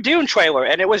 oh, new Dune trailer,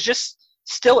 and it was just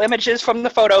still images from the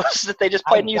photos that they just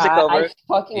played music over. I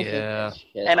fucking hate Yeah.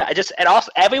 that shit. And also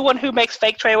everyone who makes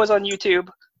fake trailers on YouTube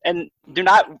and do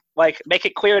not like make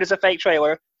it clear it is a fake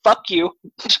trailer, fuck you.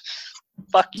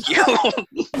 Fuck you.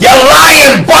 You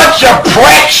lying bunch of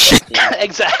pricks!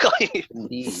 Exactly.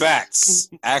 Indeed. Facts.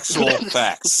 Actual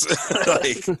facts.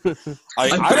 Like,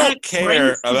 I don't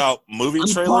care about movie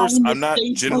trailers. I'm not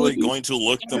generally going to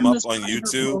look them up on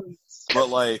YouTube. But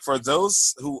like for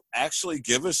those who actually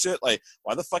give a shit, like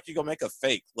why the fuck you gonna make a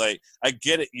fake? Like I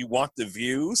get it, you want the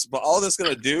views, but all that's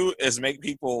gonna do is make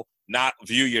people not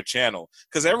view your channel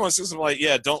because everyone's just like,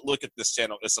 yeah, don't look at this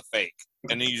channel, it's a fake,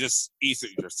 and then you just eat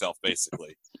it yourself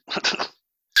basically.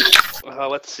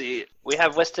 Let's see. We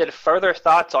have listed further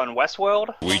thoughts on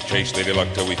Westworld. We chased Lady Luck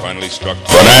till we finally struck.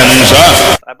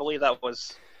 I believe that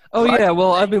was. Oh yeah,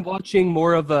 well I've been watching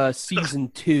more of season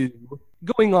 2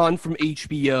 going on from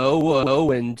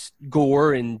HBO and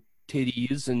gore and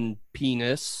titties and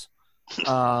penis.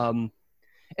 And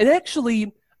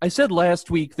actually, I said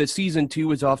last week that season 2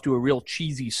 was off to a real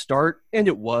cheesy start, and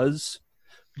it was.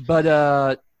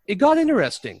 But it got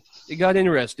interesting.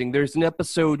 There's an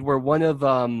episode where one of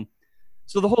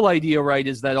so the whole idea, right,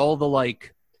 is that all the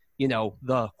like,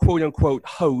 the quote unquote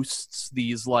hosts,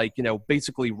 these like,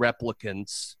 basically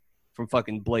replicants, from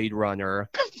fucking Blade Runner,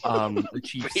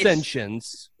 achieved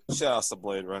sentience. Shout out to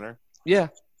Blade Runner. Yeah,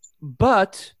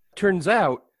 but turns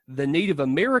out the Native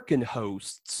American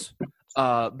hosts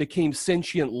became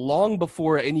sentient long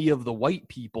before any of the white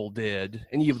people did,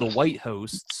 any of the white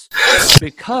hosts,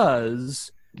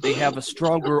 because they have a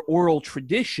stronger oral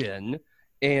tradition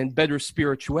and better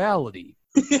spirituality.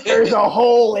 There's a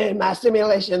hole in my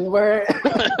simulation where...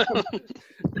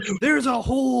 There's a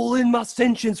hole in my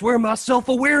sentience where my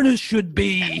self-awareness should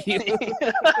be. There's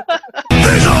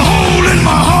a hole in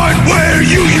my heart where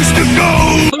you used to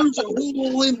go. There's a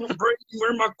hole in my brain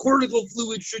where my cortical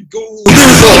fluid should go. There's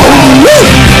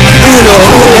a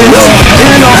hole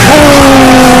in a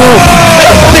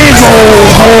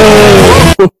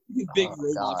hole. Big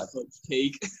robot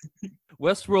take.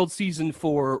 Westworld Season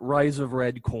 4, Rise of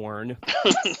Red Corn.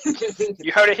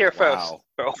 You heard it here first,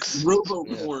 folks.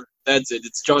 Robocorn. That's it.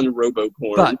 It's John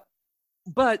Robocorn.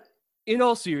 But in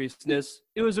all seriousness,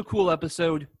 it was a cool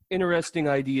episode. Interesting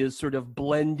ideas, sort of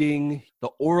blending the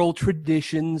oral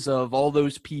traditions of all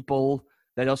those people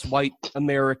that us white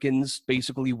Americans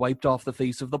basically wiped off the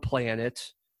face of the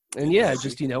planet. And yeah,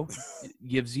 just,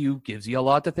 gives you a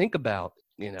lot to think about.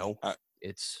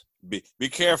 It's... Be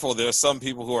careful. There are some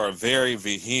people who are very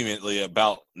vehemently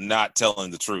about not telling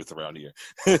the truth around here.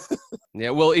 Yeah,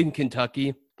 well, in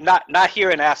Kentucky. Not here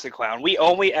in Acid Clown. We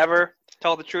only ever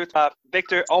tell the truth.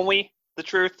 Victor, only the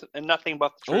truth and nothing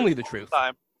but the truth. Only the truth.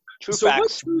 True so facts.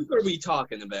 what truth are we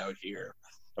talking about here?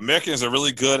 Americans are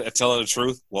really good at telling the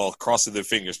truth while crossing their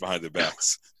fingers behind their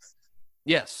backs.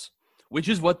 Yes. Which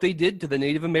is what they did to the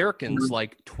Native Americans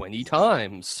like 20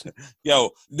 times.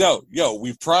 Yo,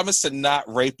 we promised to not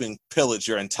rape and pillage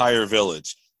your entire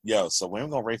village. So when are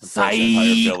we going to rape and pillage your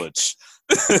entire village?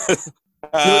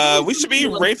 We should be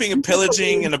raping and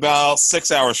pillaging in about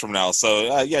 6 hours from now.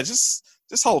 So, just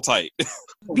hold tight.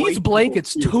 These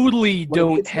blankets totally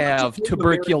don't have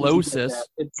tuberculosis.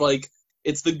 It's like,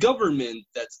 it's the government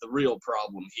that's the real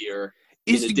problem here.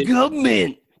 It's the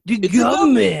government. The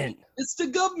government. It's the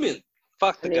government.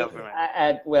 Fuck the government.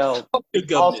 Fuck the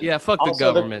government. Yeah, fuck the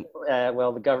government.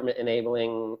 The government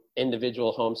enabling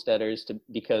individual homesteaders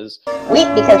because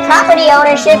property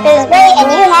ownership is great, and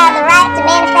you have the right to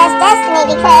manifest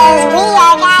destiny because we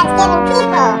are God's given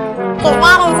people. Because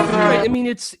that is right. I mean,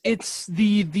 it's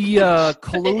the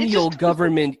colonial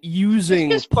government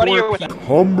using poor people.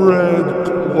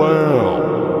 Comrade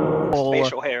Wow.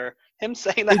 Facial hair. Him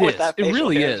saying that with that facial hair. It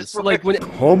really hair is. Like when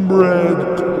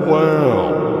Comrade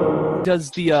Wow.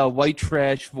 Does the white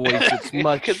trash voice, it's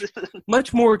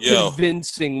much more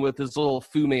convincing with his little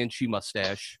Fu Manchu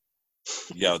mustache.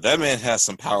 That man has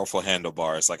some powerful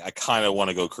handlebars. Like, I kind of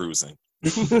want to go cruising.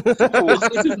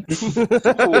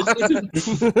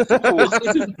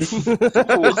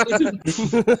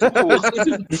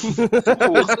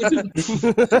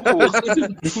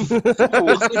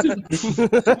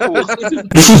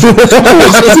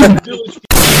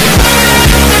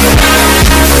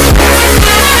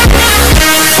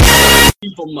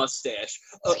 People mustache.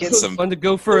 Want to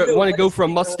go for a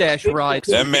mustache ride?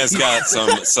 That man's got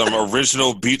some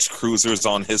original beach cruisers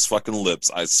on his fucking lips.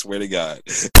 I swear to God.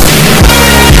 So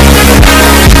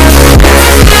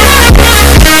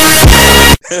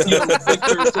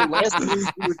last week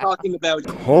we were talking about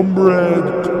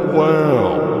Comrade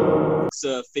Wow.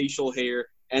 Facial hair,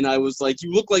 and I was like,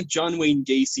 "You look like John Wayne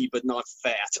Gacy, but not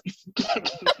fat."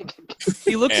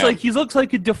 He looks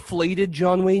like a deflated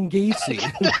John Wayne Gacy.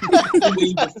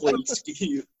 Wayne deflates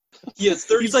you. He has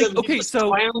 37 years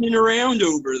clowning around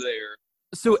over there.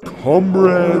 So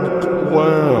Comrade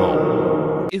Wow.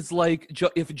 Is like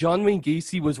if John Wayne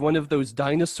Gacy was one of those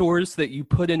dinosaurs that you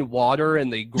put in water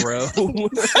and they grow. Gonna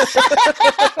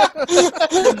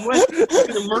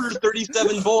murder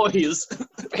 37 boys.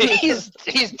 He's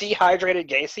dehydrated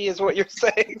Gacy, is what you're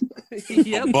saying.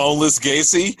 Yep. Boneless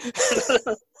Gacy.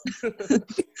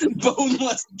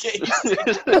 Boneless Gacy.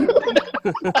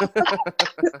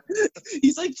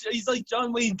 he's like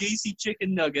John Wayne Gacy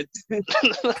chicken nugget.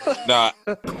 Nah.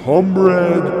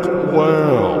 Comrade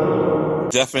Wow.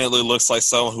 Definitely looks like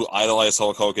someone who idolized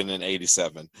Hulk Hogan in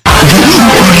 '87.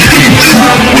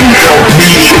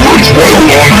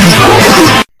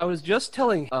 I was just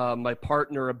telling my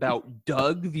partner about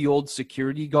Doug, the old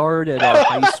security guard at our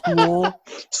high school.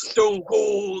 Stone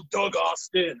Cold Doug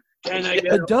Austin. Can I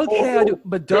get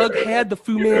But Doug had the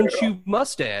Fu Manchu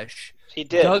mustache. He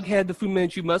did. Doug had the Fu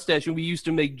Manchu mustache, and we used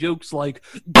to make jokes like...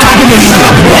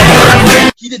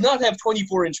 He did not have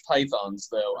 24-inch pythons,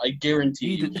 though. I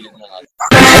guarantee he did not.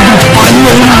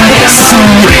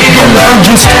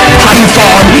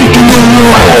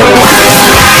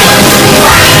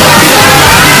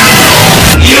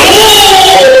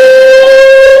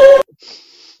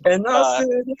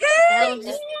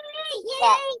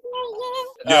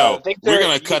 Yo, Victor, we're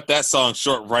gonna cut that song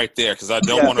short right there because I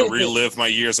don't want to relive my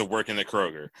years of working at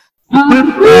Kroger.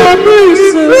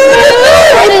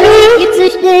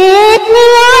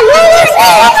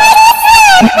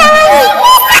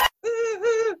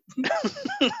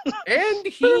 And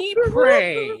he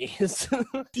prays.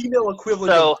 Female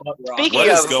equivalent So, of butt rock. speaking What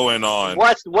is of going on?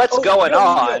 what's going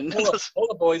on?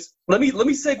 Hold up, boys. Let me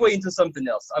segue into something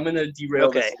else. I'm gonna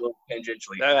derail this a little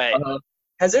tangentially. All right.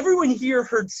 Has everyone here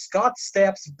heard Scott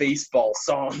Stapp's baseball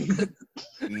song?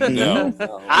 No.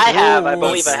 I have. I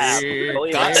believe I have.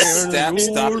 Scott Stapp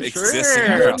stopped existing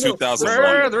after 2001.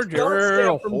 Scott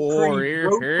Stapp from Creed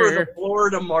wrote for the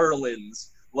Florida Marlins.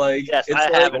 Like, yes, it's I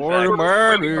like, have. In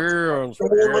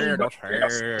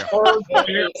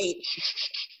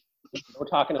We're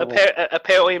talking about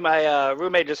apparently, my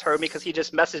roommate just heard me because he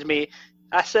just messaged me.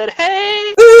 I said,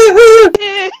 "Hey."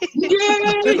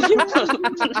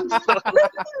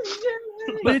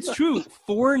 But it's true.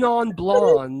 4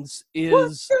 non-blondes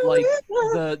is like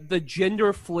the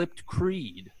gender flipped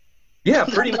Creed. Yeah,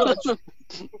 pretty much.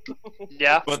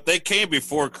 Yeah. But they came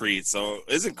before Creed, so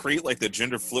isn't Creed like the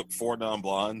gender flip 4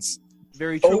 non-blondes?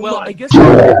 Very true. Well, I guess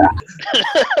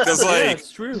because like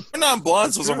it's true. 4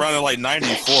 non-blondes was around in like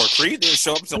 '94. Creed didn't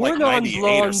show up until like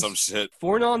 '98 or some shit.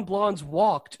 4 non-blondes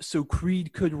walked so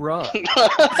Creed could run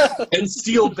and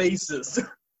steal bases.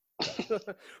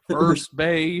 First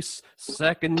base,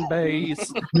 second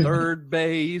base, third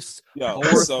base,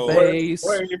 fourth so base,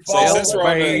 since we're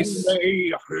base.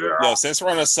 Since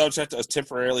we're on the subject of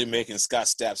temporarily making Scott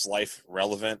Stapp's life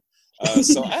relevant,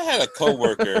 so I had a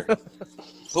coworker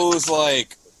who's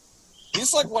like,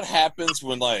 he's like what happens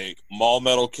when like mall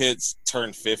metal kids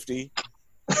turn 50.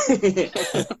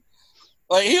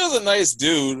 Like he was a nice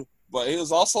dude, but he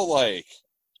was also like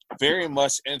very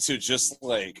much into just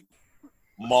like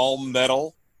mall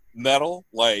metal,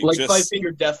 like just 5 Finger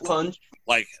Death Punch,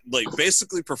 like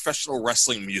basically professional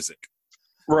wrestling music.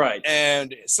 Right.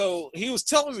 And so he was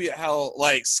telling me how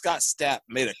like Scott Stapp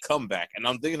made a comeback, and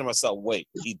I'm thinking to myself, wait,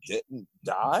 he didn't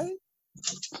die?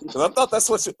 Because I thought that's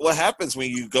what happens when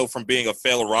you go from being a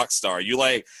failed rock star. You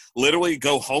like literally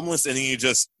go homeless and then you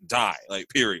just die, like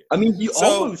period. I mean, he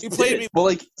almost played did. me. Well,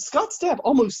 like Scott Stapp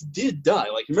almost did die.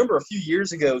 Like, remember a few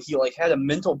years ago, he like had a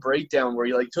mental breakdown where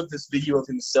he like took this video of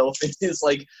himself in his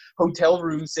like hotel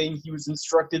room saying he was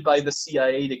instructed by the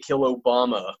CIA to kill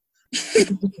Obama.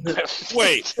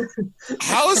 Wait,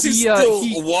 how is he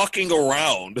still walking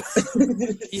around?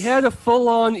 He had a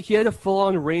full-on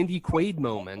Randy Quaid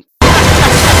moment.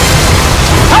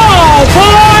 Oh,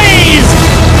 boys!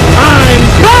 I'm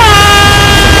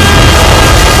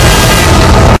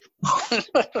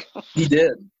back! He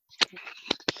did.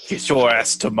 Get your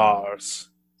ass to Mars.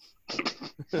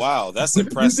 Wow, that's You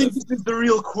impressive. think this is the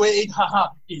real Quaid? Haha,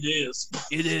 it is.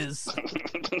 It is.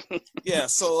 Yeah,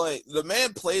 so like the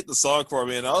man played the song for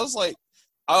me, and I was like,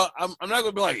 I'm not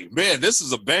gonna be like, man, this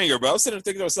is a banger, but I was sitting there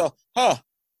thinking to myself,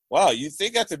 wow, you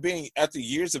think after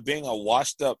years of being a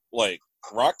washed up like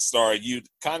rock star, you'd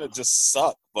kind of just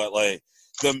suck, but like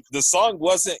the song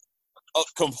wasn't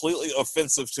completely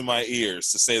offensive to my ears,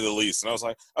 to say the least. And I was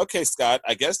like, okay, Scott,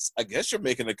 I guess you're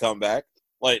making a comeback.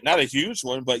 Like, not a huge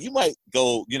one, but you might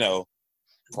go,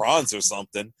 bronze or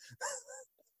something.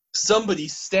 Somebody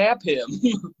stab him.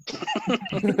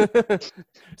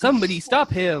 Somebody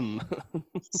stop him.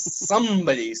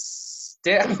 Somebody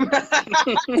stab.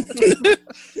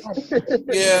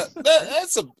 Yeah,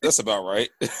 that's about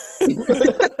right.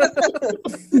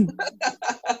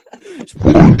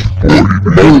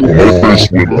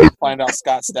 Find out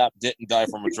Scott Stapp didn't die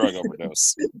from a drug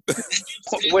overdose.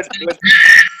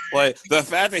 Like, the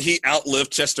fact that he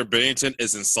outlived Chester Bennington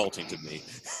is insulting to me.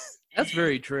 That's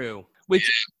very true.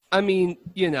 Which, I mean,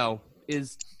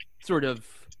 is sort of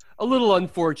a little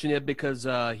unfortunate because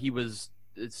he was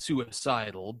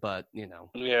suicidal, but,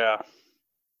 Yeah.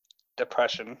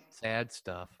 Depression. Sad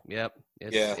stuff. Yep.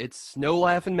 Yeah. It's no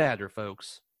laughing matter,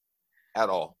 folks. At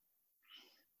all.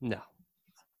 No.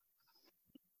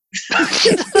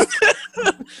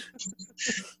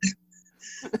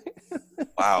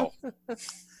 Wow.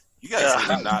 You guys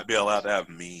need to not be allowed to have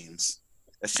memes.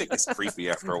 That shit gets creepy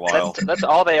after a while. That's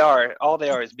all they are. All they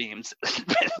are is memes.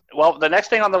 Well, the next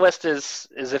thing on the list is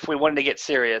if we wanted to get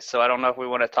serious. So I don't know if we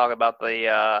want to talk about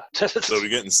the. So we're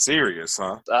getting serious,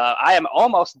 huh? I am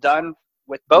almost done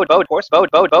with Bode.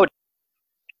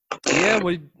 Yeah,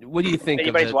 what do you think?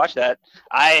 Anybody's of it? watched that?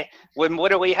 I would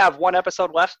literally have one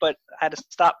episode left, but I had to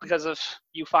stop because of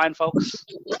you fine folks.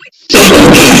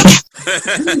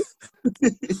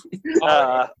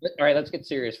 All right, let's get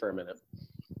serious for a minute.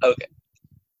 Okay.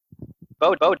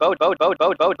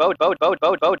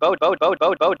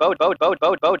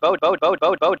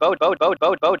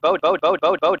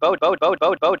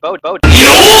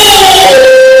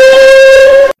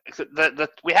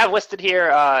 We have listed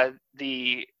here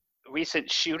the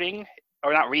recent shooting,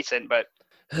 or not recent, but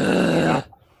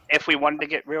if we wanted to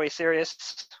get really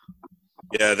serious.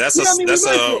 Yeah, that's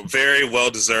a very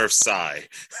well-deserved sigh.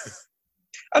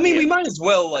 I mean, we might as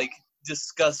well like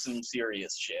discuss some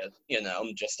serious shit, you know,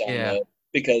 just on the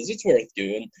because it's worth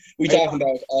doing. We talking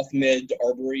about Ahmed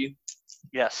Arbery.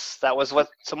 Yes, that was what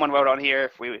someone wrote on here.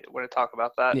 If we want to talk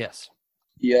about that. Yes.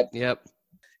 Yep.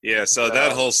 Yeah, so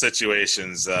that whole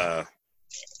situation's a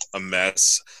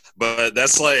mess, but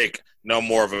that's like no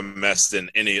more of a mess than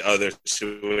any other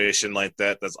situation like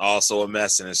that. That's also a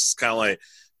mess, and it's just kind of like,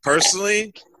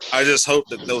 personally, I just hope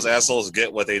that those assholes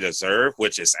get what they deserve,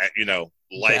 which is, you know,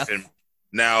 life. And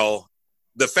now,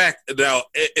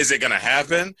 is it going to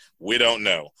happen? We don't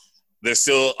know. They're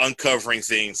still uncovering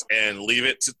things, and leave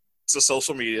it to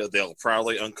social media. They'll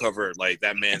probably uncover like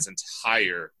that man's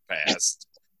entire past.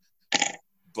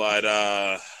 But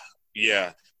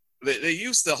yeah, they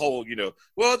used the whole, you know,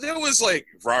 well, there was like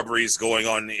robberies going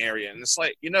on in the area, and it's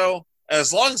like, you know,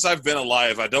 as long as I've been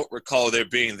alive, I don't recall there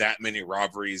being that many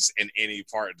robberies in any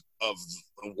part of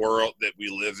the world that we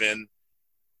live in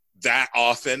that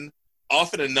often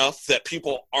enough that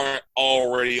people aren't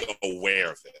already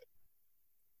aware of it.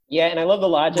 Yeah, and I love the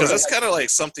logic. Because it's kind of like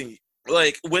something,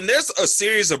 like when there's a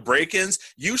series of break-ins,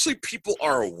 usually people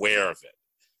are aware of it.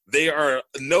 They are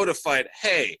notified,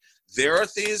 hey, there are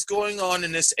things going on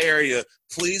in this area.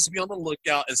 Please be on the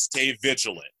lookout and stay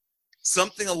vigilant.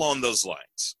 Something along those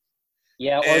lines.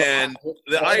 Yeah, and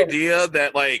the idea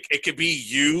that like it could be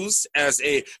used as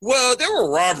well, there were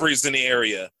robberies in the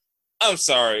area. I'm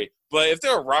sorry, but if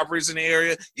there are robberies in the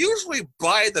area, usually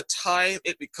by the time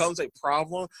it becomes a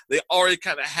problem, they already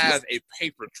kind of have a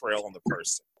paper trail on the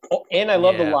person. And I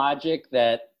love the logic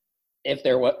that if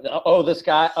there was,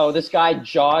 this guy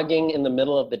jogging in the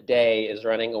middle of the day is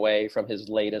running away from his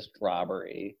latest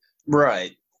robbery.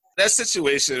 Right. That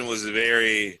situation was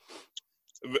very,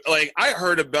 like, I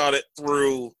heard about it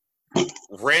through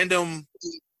random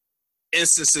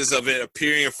instances of it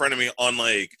appearing in front of me on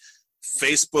like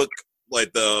Facebook,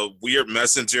 like the weird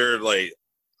messenger like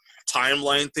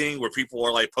timeline thing where people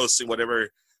are like posting whatever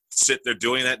shit they're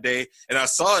doing that day, and I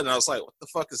saw it and I was like, what the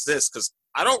fuck is this? Because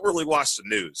I don't really watch the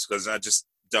news because I just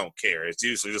don't care. It's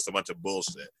usually just a bunch of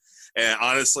bullshit. And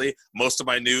honestly, most of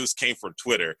my news came from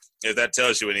Twitter. If that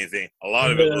tells you anything, a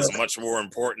lot of it was much more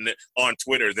important on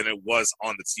Twitter than it was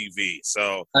on the TV.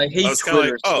 So I hate was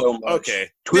Twitter like, oh, so much. okay.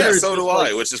 Twitter Yeah, so do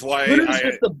I, which is why Twitter's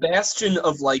just the bastion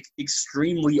of like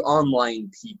extremely online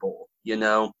people, you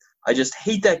know? I just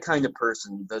hate that kind of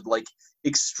person, the like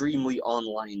extremely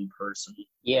online person.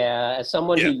 Yeah, as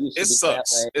someone who used to be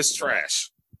sucks. that way. It's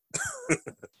trash.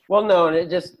 Well, no, and it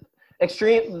just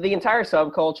the entire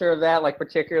subculture of that, like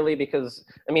particularly because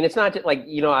I mean, it's not just like,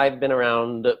 you know, I've been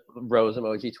around Rose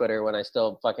Emoji Twitter when I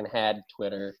still fucking had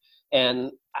Twitter,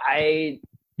 and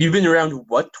You've been around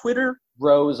what Twitter?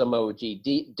 Rose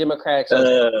Emoji, Democratic.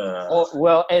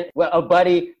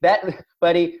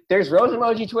 Buddy, there's Rose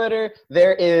Emoji Twitter.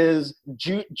 There is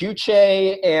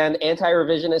Juche and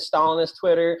anti-revisionist Stalinist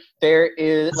Twitter. There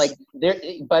is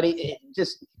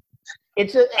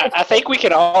I think we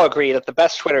can all agree that the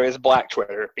best Twitter is Black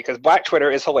Twitter because Black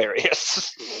Twitter is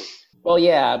hilarious. Well,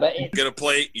 yeah, but get a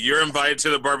plate. You're invited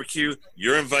to the barbecue.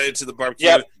 You're invited to the barbecue.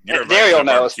 Yep. You're invited to the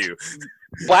barbecue.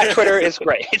 Black Twitter is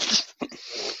great.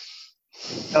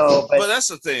 But that's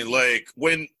the thing. Like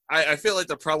when I feel like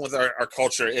the problem with our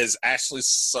culture is actually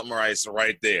summarized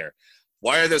right there.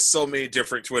 Why are there so many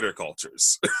different Twitter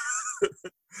cultures?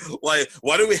 Like,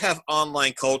 why do we have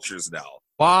online cultures now?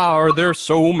 Why are there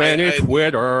so many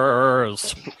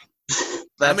Twitters?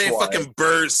 How many fucking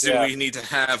birds do we need to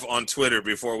have on Twitter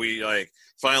before we like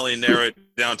finally narrow it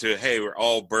down to, hey, we're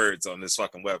all birds on this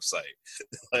fucking website?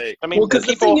 Like, I mean, because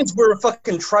the thing is, we're a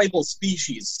fucking tribal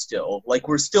species still. Like,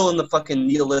 we're still in the fucking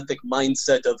Neolithic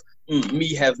mindset of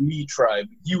me have me tribe,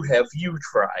 you have you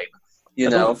tribe. You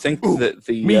know, I don't think that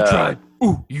the me tribe,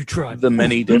 you tribe, the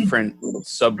many different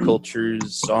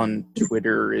subcultures on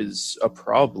Twitter is a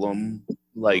problem.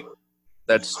 Like,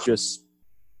 that's just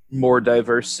more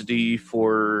diversity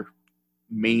for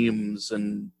memes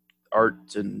and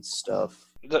art and stuff.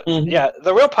 Yeah,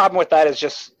 the real problem with that is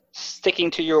just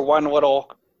sticking to your one little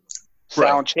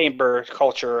sound chamber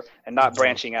culture and not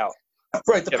branching out.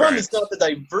 Right, the problem is not the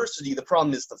diversity, the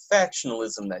problem is the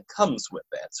factionalism that comes with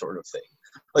that sort of thing.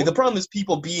 Like, the problem is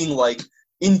people being, like,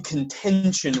 in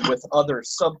contention with other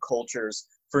subcultures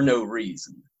for no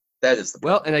reason. That is the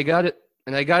problem. Well, and I got it.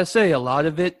 And I gotta say, a lot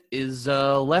of it is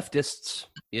leftists.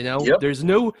 You know, Yep. there's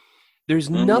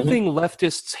nothing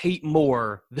leftists hate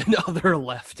more than other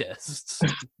leftists.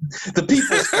 The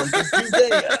People's Front of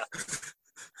Judea.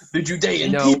 The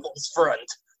Judean People's Front.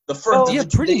 The front of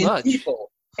the pretty Judean much.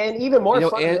 people. And even more You know,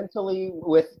 fundamentally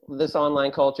with this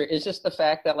online culture is just the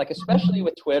fact that, like, especially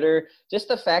with Twitter, just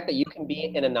the fact that you can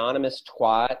be an anonymous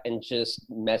twat and just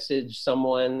message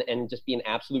someone and just be an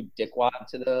absolute dickwad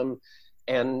to them.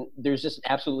 And there's just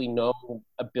absolutely no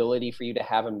ability for you to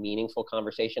have a meaningful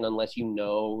conversation unless you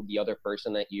know the other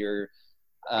person that you're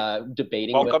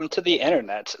debating Welcome with. to the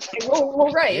internet.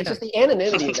 Well, right. It's just the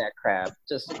anonymity of that crap.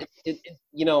 Just,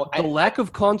 The lack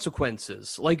of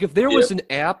consequences. Like, if there was an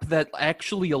app that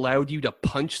actually allowed you to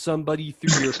punch somebody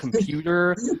through your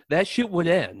computer, that shit would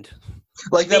end.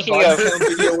 Like that body cam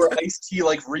video where Ice-T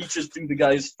like reaches through the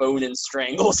guy's phone and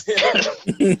strangles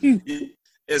him.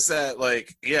 Is that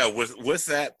like, yeah, with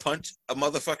that punch a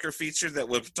motherfucker feature that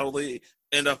would totally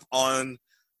end up on,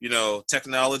 you know,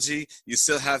 technology, you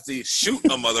still have the shoot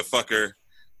a motherfucker.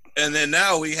 And then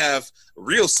now we have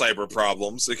real cyber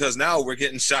problems because now we're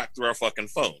getting shot through our fucking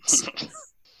phones.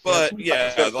 But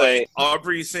yeah, like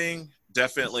Aubrey thing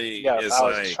definitely is I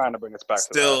was like trying to bring us back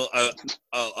still to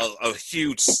a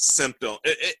huge symptom.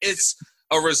 It's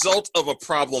a result of a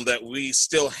problem that we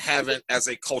still haven't as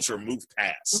a culture moved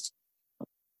past.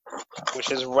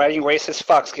 Which is letting racist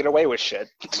fucks get away with shit.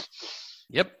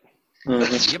 Yep.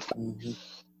 Yep.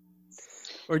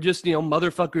 Or just, you know,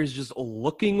 motherfuckers just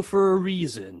looking for a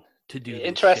reason to do this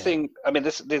Interesting. shit. I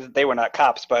mean, they were not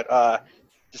cops, but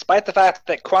despite the fact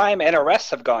that crime and arrests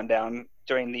have gone down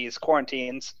during these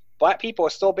quarantines, black people are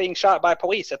still being shot by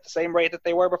police at the same rate that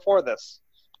they were before this.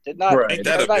 Ain't that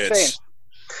a bitch?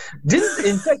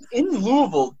 In fact, in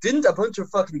Louisville, didn't a bunch of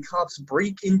fucking cops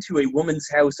break into a woman's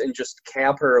house and just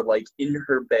cap her, like, in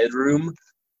her bedroom?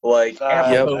 Like,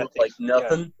 like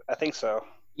nothing? Yeah, I think so.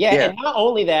 Yeah, and not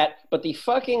only that, but the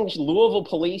fucking Louisville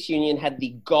Police Union had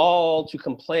the gall to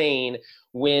complain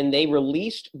when they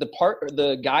released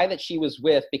the guy that she was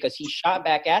with because he shot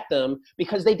back at them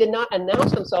because they did not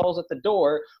announce themselves at the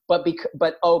door,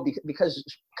 because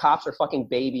cops are fucking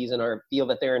babies and feel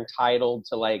that they're entitled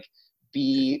to like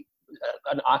be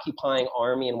an occupying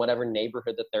army in whatever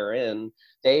neighborhood that they're in.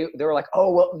 They were like,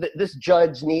 oh well, the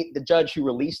judge who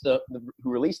released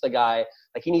the guy,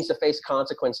 like, he needs to face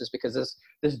consequences because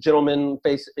this gentleman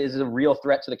is a real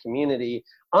threat to the community.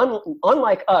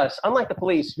 Unlike us, unlike the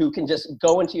police who can just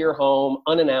go into your home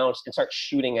unannounced and start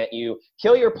shooting at you,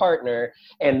 kill your partner,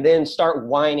 and then start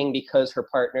whining because her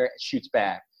partner shoots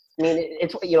back. I mean,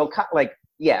 it's, you know,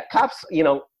 cops, you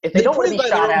know, if they don't want to be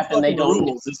shot at, then they don't.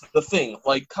 Rules is the thing.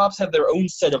 Like, cops have their own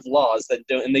set of laws that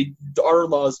don't, and our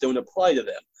laws don't apply to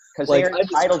them. Because like, they're I have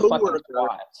entitled this fucking coworker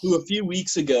twats. who a few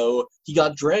weeks ago, he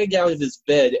got dragged out of his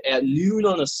bed at noon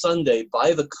on a Sunday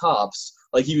by the cops.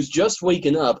 Like, he was just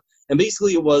waking up, and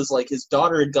basically it was like his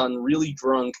daughter had gotten really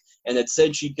drunk and had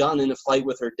said she'd gotten in a fight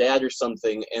with her dad or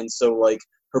something, and so, like,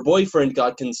 her boyfriend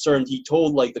got concerned. He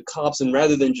told, like, the cops, and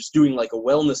rather than just doing, like, a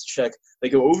wellness check, they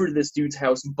go over to this dude's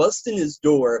house, bust in his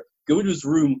door, go to his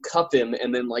room, cuff him,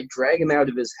 and then, like, drag him out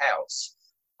of his house.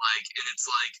 Like, and it's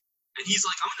like, and he's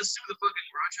like, I'm gonna sue the fucking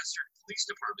Rochester Police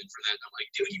Department for that. And I'm like,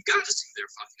 dude, you've got to sue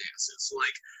their fucking asses.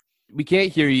 Like, We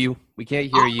can't hear you. We can't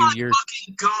hear you. my You're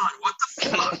fucking God, what the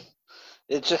fuck?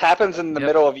 It just happens in the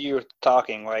middle of you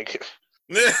talking, like.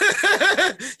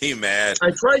 He mad.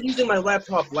 I tried using my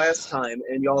laptop last time,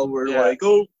 and y'all were like,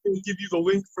 "Oh, we'll give you the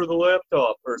link for the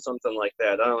laptop," or something like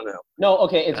that. I don't know. No,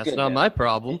 okay, it's That's good. not now. my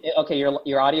problem. Okay,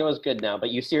 your audio is good now, but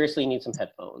you seriously need some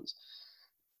headphones.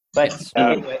 But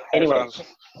anyway,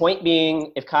 point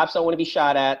being, if cops don't want to be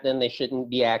shot at, then they shouldn't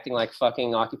be acting like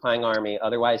fucking occupying army.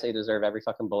 Otherwise, they deserve every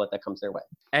fucking bullet that comes their way.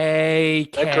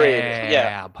 Agreed.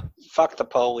 Yeah. Fuck the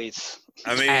police.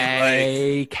 I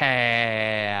mean,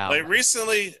 cab. Like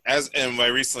recently, and by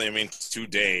recently I mean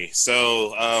today.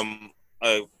 So,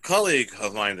 a colleague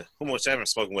of mine, which I haven't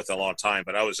spoken with in a long time,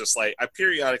 but I was just like, I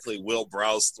periodically will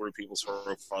browse through people's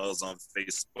profiles on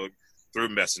Facebook through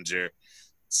Messenger,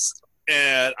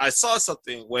 and I saw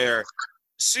something where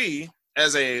she,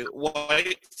 as a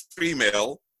white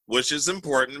female, which is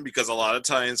important because a lot of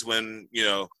times when, you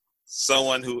know,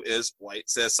 someone who is white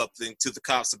says something to the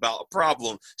cops about a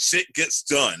problem, shit gets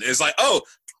done. It's like, oh,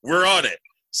 we're on it.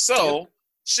 So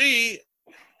she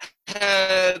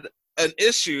had an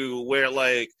issue where,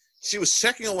 like, she was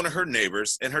checking on one of her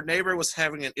neighbors, and her neighbor was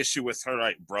having an issue with her,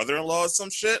 like, brother-in-law or some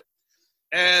shit.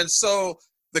 And so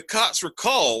the cops were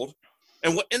called,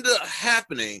 and what ended up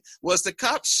happening was the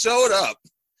cops showed up,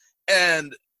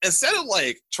 and instead of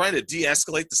like trying to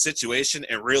de-escalate the situation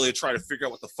and really try to figure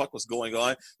out what the fuck was going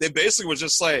on, they basically were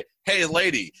just like, hey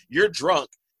lady, you're drunk,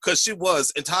 because she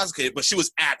was intoxicated, but she was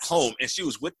at home and she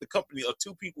was with the company of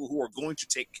two people who were going to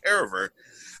take care of her.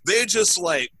 They just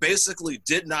like basically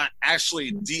did not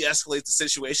actually de-escalate the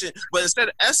situation, but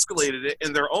instead escalated it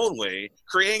in their own way,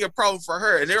 creating a problem for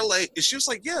her. And they're like, and she was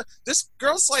like, yeah, this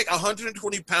girl's like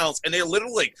 120 pounds, and they're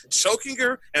literally like choking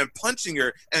her and punching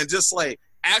her and just like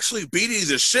actually beating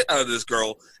the shit out of this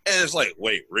girl. And it's like,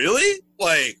 wait, really?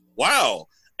 Like, wow.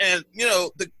 And you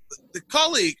know, the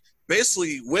colleague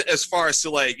basically went as far as to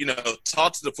like, you know,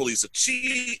 talk to the police, the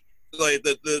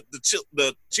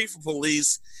chief of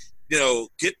police, you know,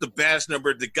 get the badge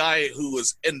number. The guy who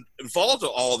was involved in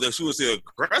all of this, who was the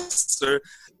aggressor,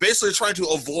 basically trying to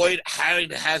avoid having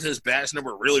to have his badge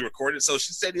number really recorded. So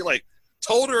she said he like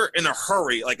told her in a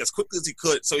hurry, like as quickly as he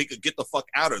could, so he could get the fuck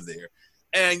out of there.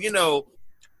 And you know,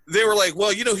 they were like,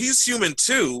 well, you know, he's human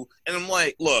too. And I'm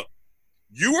like, look,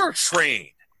 you are trained.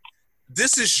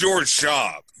 This is your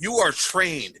job. You are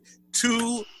trained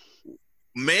to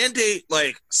mandate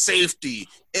like safety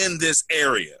in this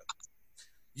area.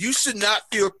 You should not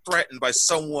feel threatened by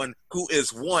someone who is,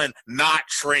 one, not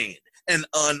trained and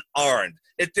unarmed.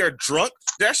 If they're drunk,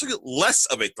 they're actually less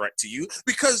of a threat to you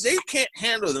because they can't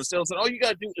handle themselves, and all you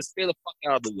gotta do is stay the fuck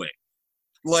out of the way.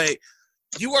 Like,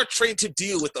 you are trained to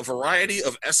deal with a variety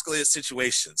of escalated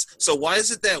situations. So why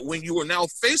is it that when you are now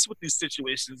faced with these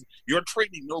situations, your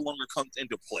training no longer comes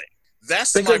into play?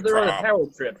 That's because my they're problem. on a power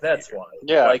trip. That's why.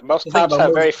 Yeah, like, most cops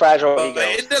have very fragile egos.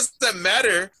 It doesn't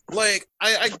matter. Like,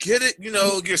 I get it. You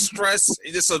know, you're stressed.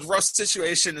 It's a rough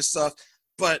situation and stuff.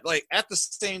 But like at the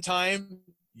same time,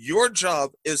 your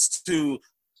job is to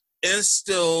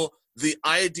instill the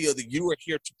idea that you are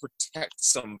here to protect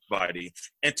somebody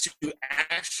and to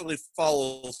actually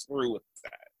follow through with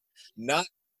that. Not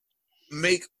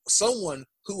make someone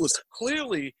who was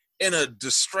clearly in a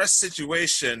distress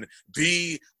situation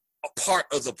be a part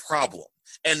of the problem,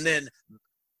 and then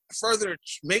further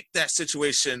make that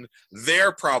situation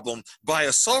their problem by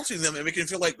assaulting them and making them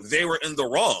feel like they were in the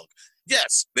wrong.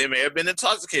 Yes, they may have been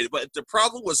intoxicated, but if the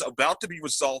problem was about to be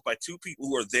resolved by two people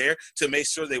who were there to make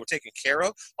sure they were taken care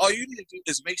of, all you need to do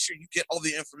is make sure you get all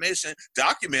the information,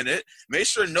 document it, make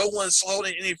sure no one's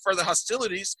holding any further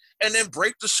hostilities, and then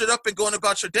break the shit up and go on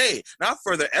about your day. Not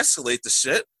further escalate the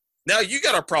shit. Now you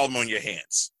got a problem on your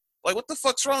hands. Like, what the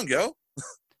fuck's wrong, yo?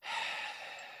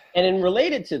 And in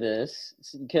related to this,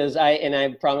 because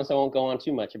I promise I won't go on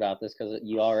too much about this because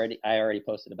I already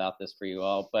posted about this for you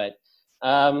all, but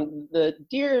the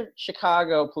Dear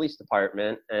Chicago Police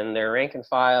Department and their rank and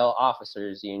file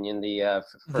officers union, the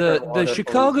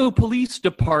Chicago Police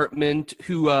Department,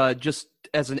 who just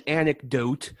as an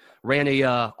anecdote ran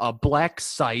a black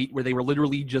site where they were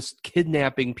literally just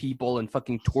kidnapping people and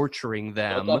fucking torturing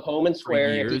them. Look up Home and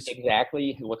Square.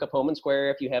 Look up Home and Square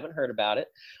if you haven't heard about it.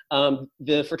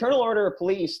 The Fraternal Order of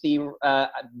Police, the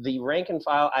rank and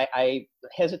file, I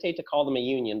hesitate to call them a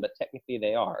union, but technically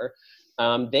they are.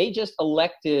 They just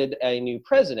elected a new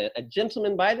president, a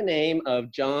gentleman by the name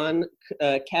of John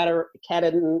Catanzara,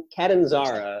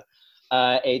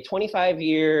 a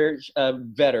 25-year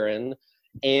veteran,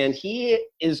 and he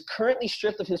is currently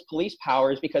stripped of his police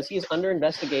powers because he is under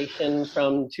investigation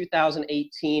from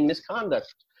 2018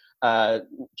 misconduct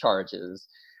charges.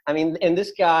 I mean, and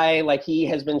this guy, like, he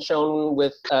has been shown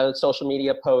with social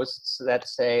media posts that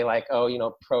say, like, oh, you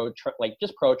know, pro-Trump, like,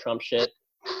 just pro-Trump shit.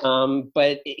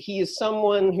 But he is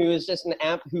someone who is just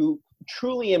who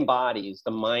truly embodies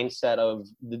the mindset of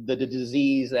the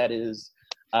disease that is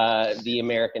the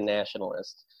American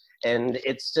nationalist. And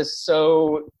it's just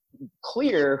so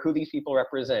clear who these people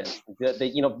represent.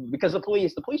 You know, because the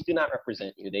police do not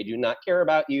represent you. They do not care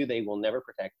about you. They will never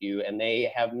protect you. And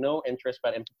they have no interest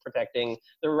but in protecting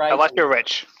the rights. Unless you're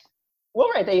rich. Well,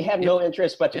 right. They have no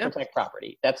interest but to protect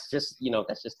property. That's just, you know,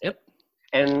 that's just it.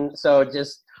 And so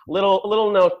just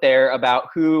little note there about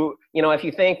who, you know, if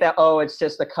you think that, oh, it's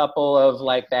just a couple of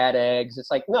like bad eggs, it's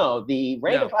like, no, the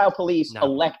rank and file police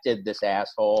elected this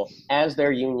asshole as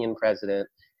their union president.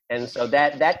 And so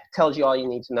that tells you all you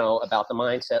need to know about the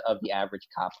mindset of the average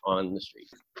cop on the street.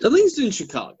 At least in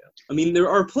Chicago. I mean, there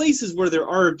are places where there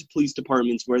are police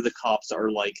departments where the cops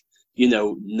are like, you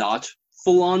know, not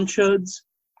full-on chuds.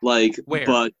 Like, where?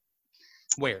 But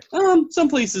where? Some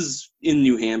places in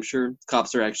New Hampshire,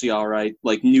 cops are actually all right.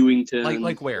 Like Newington,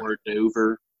 like where? Or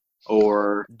Dover,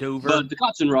 or Dover. But the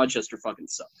cops in Rochester fucking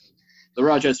suck. The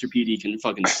Rochester PD can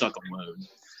fucking suck a load.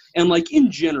 And like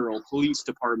in general, police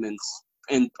departments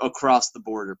and across the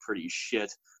board are pretty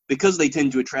shit because they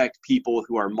tend to attract people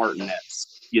who are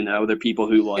martinets. You know, they're people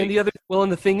who like. And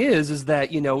the thing is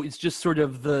that, you know, it's just sort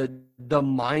of the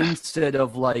mindset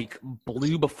of like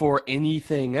blue before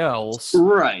anything else.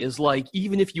 Right. Is like,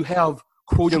 even if you have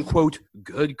quote unquote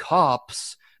good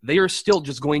cops, they are still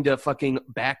just going to fucking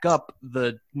back up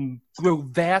the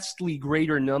vastly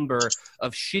greater number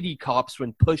of shitty cops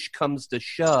when push comes to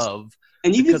shove.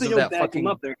 And even if they don't back them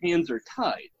up, their hands are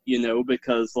tied, you know,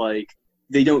 because like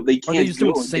they can't just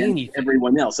go don't say against anything.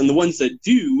 everyone else, and the ones that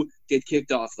do get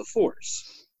kicked off the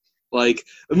force. Like,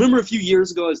 remember a few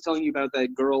years ago I was telling you about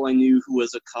that girl I knew who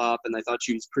was a cop, and I thought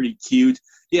she was pretty cute.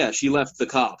 Yeah, she left the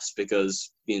cops because,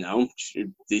 you know,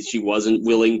 she wasn't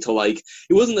willing to, like,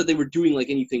 it wasn't that they were doing, like,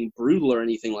 anything brutal or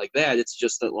anything like that. It's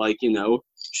just that, like, you know,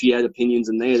 she had opinions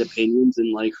and they had opinions,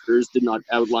 and, like, hers did not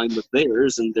outline with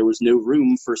theirs, and there was no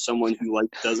room for someone who, like,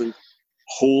 doesn't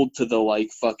hold to the, like,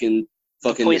 fucking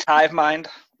police hive mind.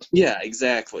 Yeah,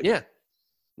 exactly. Yeah.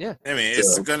 I mean,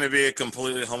 it's going to be a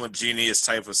completely homogeneous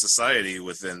type of society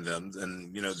within them,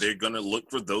 and you know they're going to look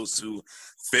for those who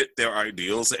fit their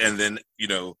ideals, and then you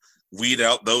know weed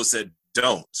out those that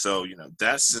don't. So you know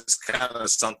that's just kind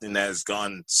of something that has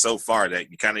gone so far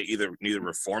that you kind of either need to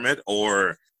reform it,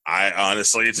 or I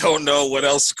honestly don't know what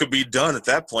else could be done at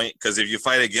that point. Because if you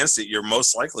fight against it, you're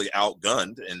most likely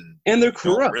outgunned, and they're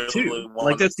corrupt too.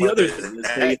 Like that's the other thing.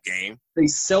 Is they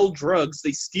sell drugs,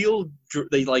 they steal,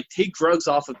 they like take drugs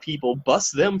off of people,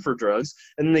 bust them for drugs,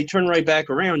 and then they turn right back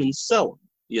around and sell them.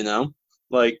 You know,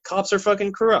 like cops are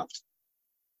fucking corrupt.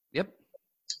 Yep.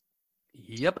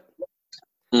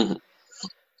 Mm-hmm.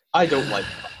 I don't like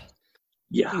that.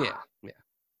 Yeah.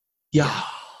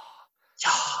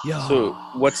 So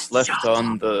what's left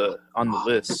on the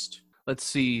list? Let's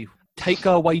see.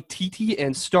 Taika Waititi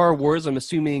and Star Wars. I'm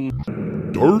assuming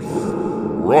Darth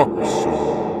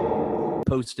Roxo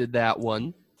posted that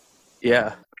one.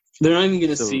 Yeah. They're not even going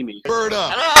to see me. Bird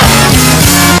up.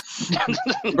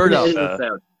 Bird up.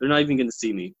 They're not even going to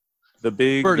see me. The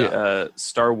big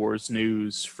Star Wars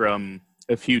news from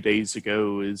a few days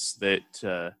ago is that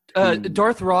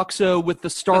Darth Roxo with the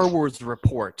Star Wars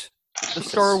report. The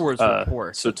Star Wars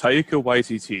report. So Taika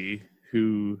Waititi,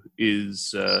 who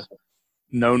is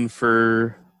known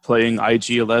for playing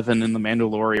IG-11 in The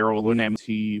Mandalorian,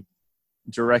 he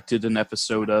directed an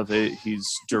episode of it. He's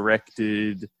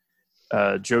directed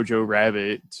Jojo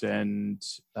Rabbit and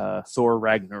Thor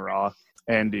Ragnarok,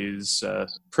 and is a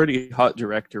pretty hot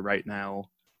director right now.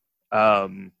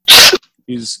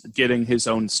 He's getting his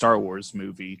own Star Wars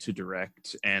movie to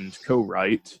direct and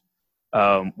co-write.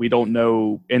 We don't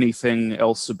know anything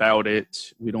else about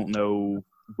it. We don't know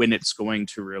when it's going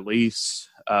to release.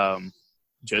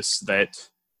 Just that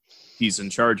he's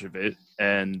in charge of it,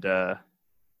 and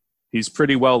he's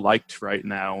pretty well liked right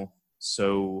now.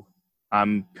 So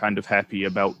I'm kind of happy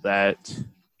about that.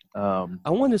 I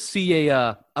want to see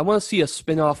a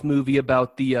spin-off movie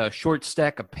about the short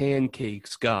stack of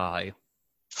pancakes guy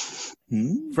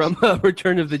from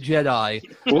Return of the Jedi.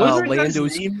 What was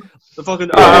Lando's name? The fucking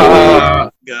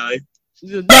guy.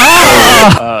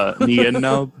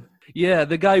 Nianub. Yeah,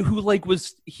 the guy who like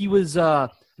was I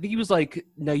think he was like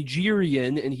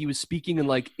Nigerian, and he was speaking in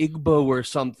like Igbo or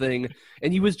something,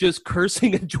 and he was just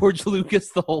cursing at George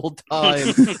Lucas the whole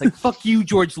time. Like, fuck you,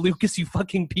 George Lucas, you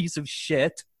fucking piece of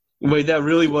shit. Wait, that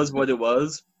really was what it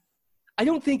was? I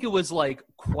don't think it was like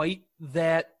quite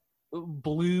that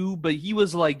blue, but he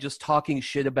was like just talking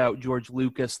shit about George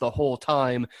Lucas the whole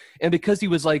time. And because he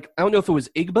was like, I don't know if it was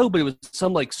Igbo, but it was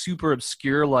some like super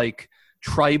obscure like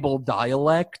tribal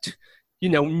dialect. You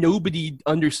know, nobody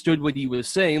understood what he was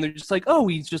saying. They're just like, oh,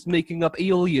 he's just making up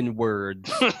alien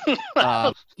words.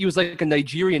 He was like a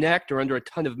Nigerian actor under a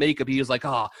ton of makeup. He was like,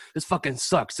 this fucking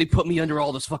sucks. They put me under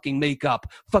all this fucking makeup.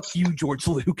 Fuck you, George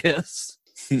Lucas.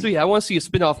 So yeah, I want to see a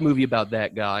spin-off movie about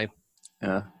that guy.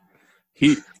 Yeah.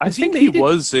 I think he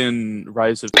was in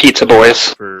Rise of Pizza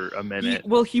Boys for a minute.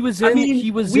 He was in.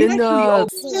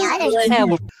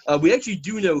 We actually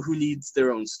do know who needs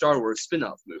their own Star Wars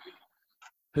spin-off movie.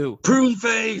 Who? Prune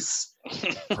Face.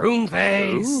 Prune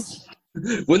Face.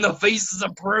 When the face is a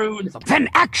prune, then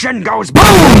action goes boom.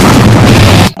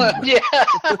 Yeah.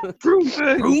 Prune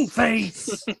Face. Prune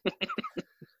Face.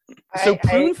 So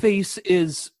Prune Face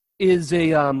is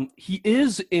a he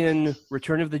is in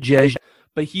Return of the Jedi,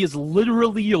 but he is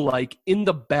literally like in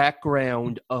the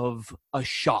background of a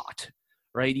shot,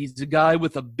 right? He's a guy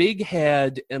with a big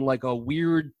head and like a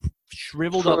weird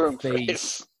shriveled up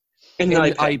face and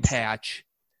an eye patch.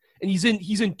 And he's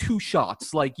in two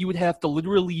shots. Like, you would have to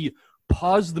literally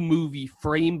pause the movie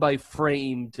frame by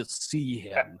frame to see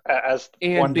him.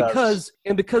 Because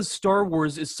Star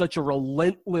Wars is such a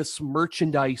relentless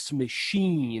merchandise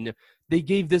machine, they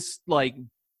gave this like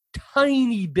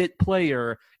tiny bit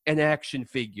player and action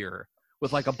figure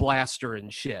with like a blaster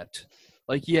and shit.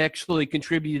 Like he actually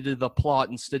contributed to the plot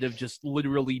instead of just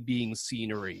literally being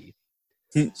scenery.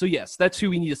 So yes, that's who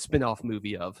we need a spin-off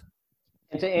movie of.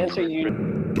 And to answer you,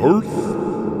 Darth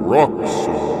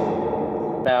Roxo.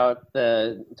 About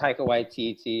the Taika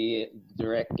Waititi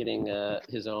getting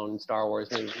his own Star Wars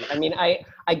movie. I mean,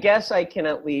 I guess I can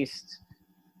at least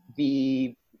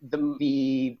the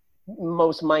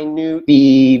most minute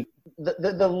the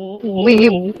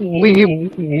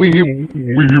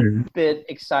bit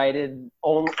excited.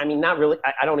 I mean, not really.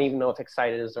 I don't even know if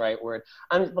excited is the right word.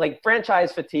 I'm like,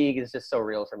 franchise fatigue is just so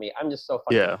real for me. I'm just so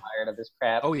fucking tired of this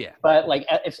crap. Oh yeah. But like,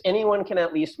 if anyone can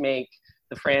at least make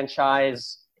the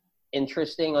franchise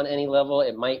interesting on any level,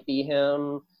 it might be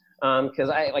him. Because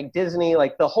I like Disney,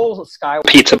 like the whole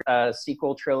Skywalker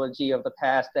sequel trilogy of the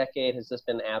past decade has just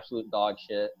been absolute dog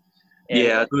shit. And,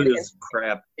 yeah, it is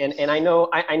crap. And I know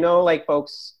like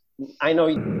folks, I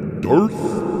know Darth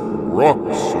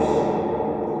Roxo.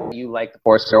 You like the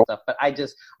Force stuff, but I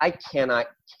cannot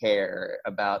care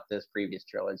about this previous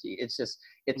trilogy. It's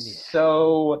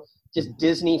so just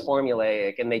Disney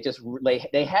formulaic, and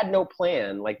they had no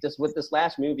plan. Like this with this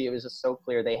last movie, it was just so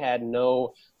clear they had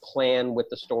no plan with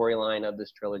the storyline of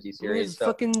this trilogy series.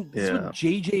 That's what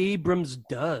J.J. Abrams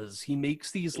does. He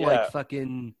makes these like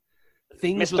fucking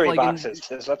things mystery with, like, boxes.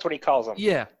 That's what he calls them.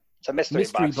 Yeah, it's a mystery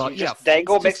box. You Yeah, just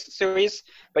dangle mysteries,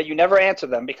 but you never answer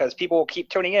them because people will keep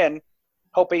tuning in,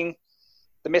 hoping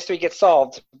the mystery gets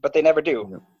solved, but they never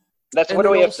do. That's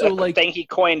literally a thing he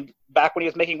coined back when he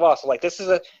was making Lost. Like this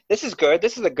is good.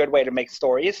 This is a good way to make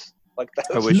stories. Like that.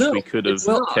 I wish we could have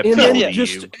kept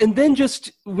and then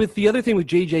just with the other thing with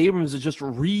J.J. Abrams is just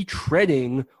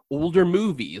retreading older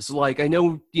movies. Like I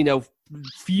know,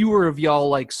 fewer of y'all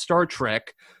like Star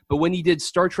Trek, but when he did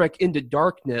Star Trek Into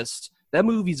Darkness, that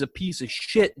movie's a piece of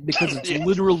shit because it's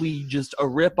literally just a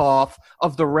ripoff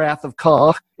of The Wrath of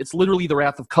Khan. It's literally The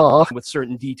Wrath of Khan with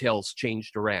certain details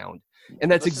changed around. And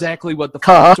that's exactly what The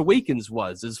Force Awakens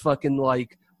is fucking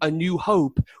like A New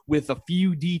Hope with a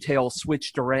few details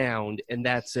switched around, and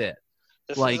that's it.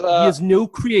 He has no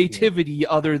creativity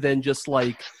other than just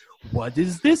like, what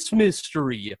is this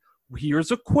mystery?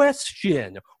 Here's a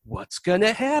question. What's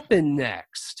gonna happen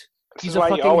next? This is why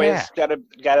you always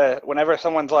gotta whenever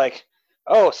someone's like,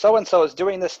 oh, so-and-so is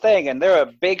doing this thing, and they're a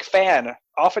big fan.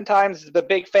 Oftentimes, the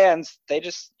big fans,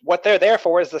 what they're there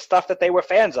for is the stuff that they were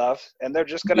fans of, and they're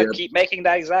just going to keep making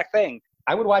that exact thing.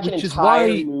 I would watch an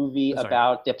entire movie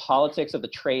about the politics of the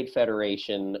Trade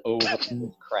Federation over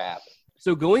crap.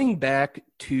 So going back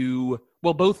to,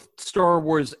 both Star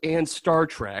Wars and Star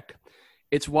Trek,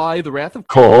 it's why The Wrath of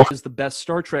Khan is the best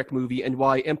Star Trek movie and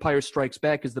why Empire Strikes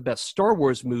Back is the best Star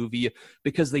Wars movie,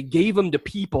 because they gave them to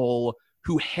people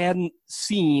who hadn't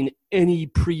seen any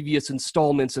previous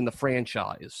installments in the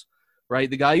franchise,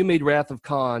 right? The guy who made Wrath of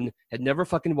Khan had never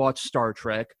fucking watched Star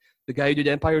Trek. The guy who did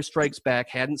Empire Strikes Back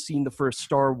hadn't seen the first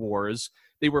Star Wars.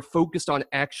 They were focused on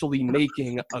actually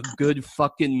making a good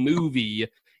fucking movie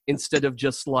instead of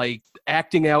just, like,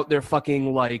 acting out their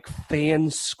fucking, like, fan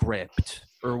script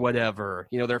or whatever.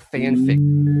 Their fanfic.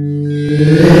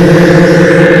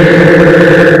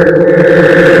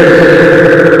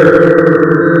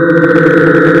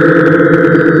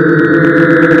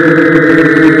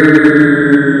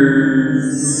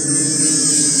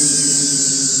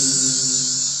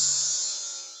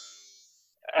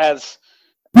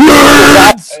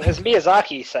 As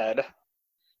Miyazaki said,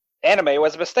 anime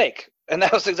was a mistake, and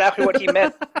that was exactly what he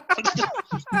meant.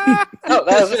 No,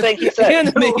 that was the thing he said.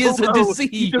 Anime is a disease.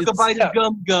 He took a bite of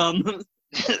gum.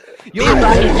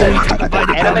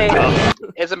 Anime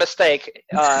is a mistake,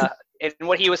 and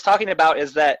what he was talking about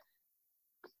is that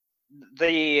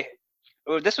this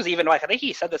was even like, I think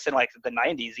he said this in like the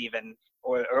 90s even,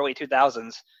 or early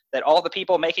 2000s, that all the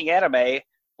people making anime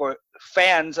were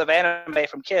fans of anime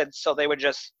from kids, so they were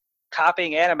just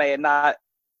copying anime and not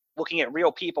looking at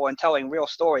real people and telling real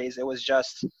stories. It was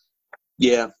just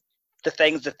the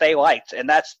things that they liked, and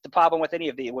that's the problem with any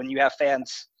of when you have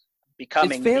fans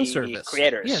becoming fan the service.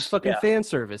 Creators. Yeah, it's fucking fan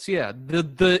service. Yeah,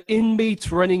 the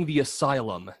inmates running the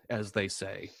asylum, as they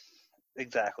say.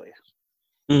 Exactly.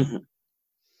 Mm-hmm.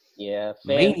 Yeah,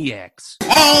 maniacs.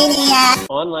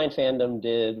 Online fandom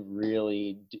did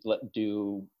really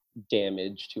do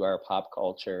damage to our pop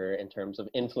culture in terms of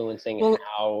influencing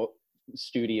how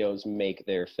studios make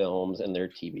their films and their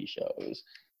TV shows.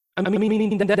 I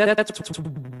mean, that's why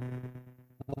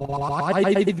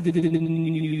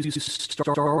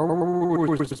Star Wars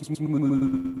movies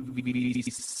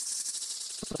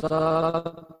so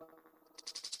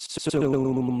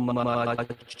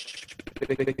much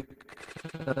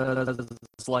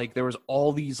like there was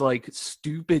all these like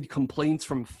stupid complaints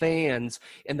from fans,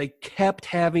 and they kept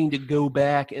having to go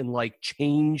back and like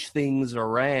change things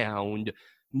around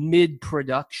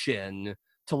mid-production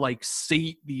to like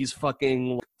sate these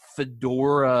fucking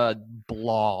fedora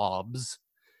blobs.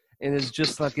 And it's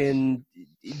just fucking,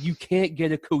 you can't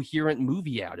get a coherent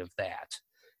movie out of that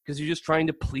because you're just trying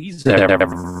to please everyone.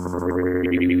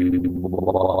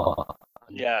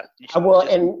 Yeah. Well,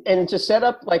 and to set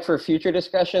up like for future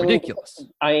discussion, ridiculous.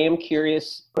 I am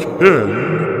curious.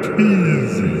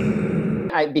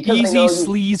 Easy,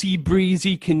 sleazy,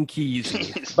 breezy,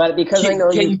 Kinkeezy. But because I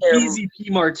know you care, Kinkeezy P.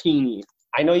 Martini.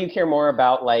 I know you care more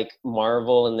about like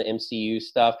Marvel and the MCU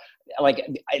stuff, like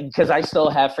because I still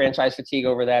have franchise fatigue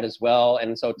over that as well,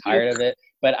 and I'm so tired of it.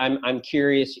 But I'm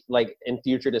curious, like in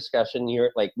future discussion,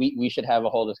 you're like we should have a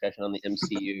whole discussion on the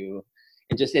MCU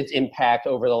and just its impact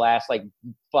over the last like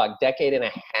decade and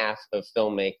a half of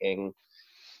filmmaking,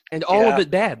 and all of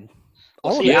it bad.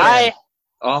 Awful.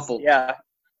 Yeah.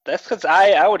 That's because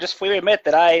I would just freely admit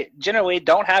that I generally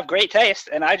don't have great taste,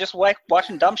 and I just like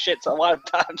watching dumb shit a lot of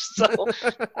times. So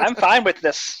I'm fine with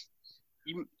this.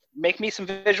 You make me some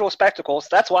visual spectacles.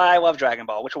 That's why I love Dragon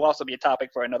Ball, which will also be a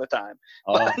topic for another time.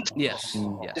 But yes.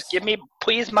 Just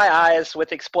please my eyes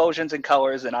with explosions and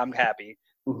colors, and I'm happy.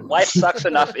 Life sucks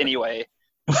enough anyway.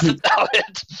 Without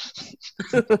it.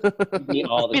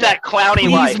 Be that clowny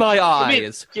Please life. my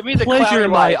eyes. Give me the pleasure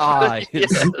my eyes.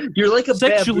 You're like a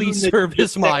sexually baboon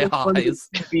service my eyes.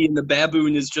 And the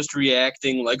baboon is just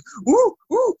reacting like woo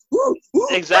woo woo woo.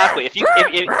 Exactly.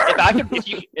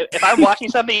 If I'm watching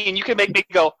something and you can make me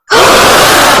go,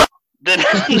 then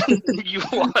you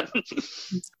won.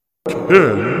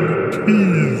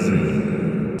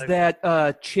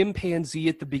 That chimpanzee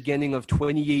at the beginning of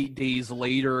 28 Days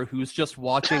Later who's just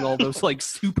watching all those like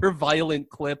super violent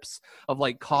clips of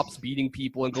like cops beating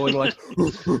people and going like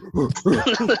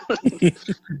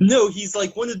No, he's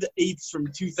like one of the apes from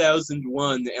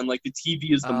 2001 and like the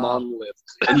TV is the monolith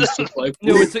and he's just like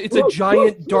no, it's a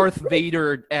giant Darth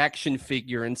Vader action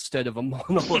figure instead of a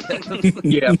monolith.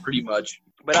 Yeah, pretty much.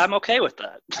 But I'm okay with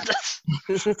that.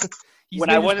 When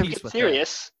I want to get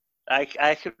serious,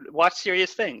 I could watch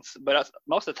serious things, but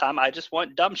most of the time I just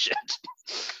want dumb shit.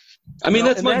 I mean,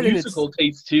 that's my musical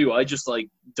taste too. I just like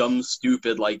dumb,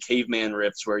 stupid, like caveman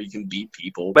riffs where you can beat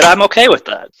people. But I'm okay with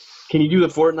that. Can you do the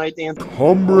Fortnite dance?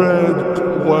 Comrade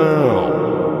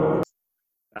 12.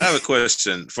 I have a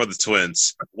question for the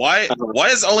twins. Why do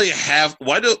only half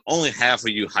of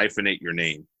you hyphenate your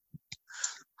name?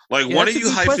 Like, one of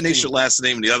you hyphenates your last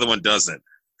name and the other one doesn't.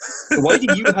 Why do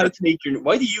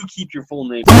you keep your full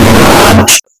name?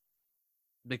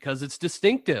 Because it's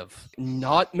distinctive.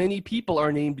 Not many people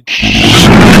are named.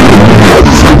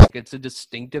 It's a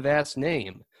distinctive ass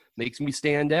name. Makes me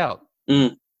stand out.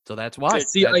 So that's why.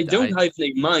 See, I don't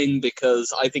hyphenate mine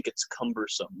because I think it's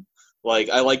cumbersome. Like,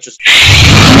 I like just,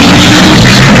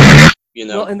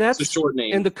 well, and that's it's a short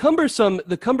name. And the cumbersome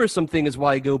thing is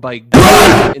why I go by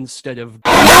instead of.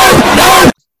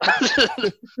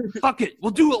 Fuck it, we'll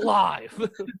do it live.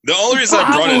 The only reason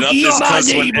I brought it up is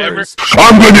because whenever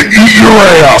I'm gonna eat your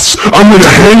ass. I'm gonna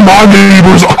hang my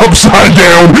neighbors upside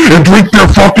down and drink their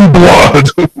fucking blood.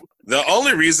 The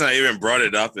only reason I even brought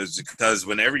it up is because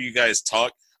whenever you guys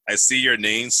talk, I see your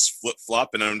names flip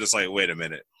flop, and I'm just like, wait a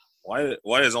minute.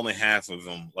 Why is only half of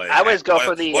them like? I always go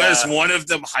for the. Why is one of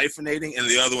them hyphenating and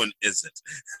the other one isn't?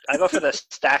 I go for the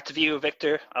stacked view,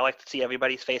 Victor. I like to see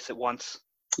everybody's face at once.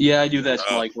 Yeah, I do that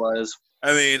likewise.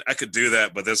 I mean, I could do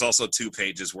that, but there's also 2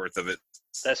 pages worth of it.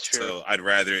 That's true. So I'd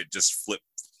rather it just flip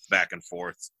back and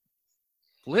forth.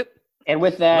 Flip. And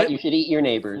with that, you should eat your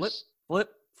neighbors. Flip.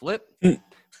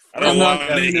 I don't want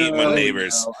to eat my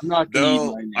neighbors. No, I'm not gonna eat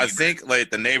my neighbors. I think like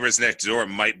the neighbors next door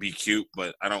might be cute,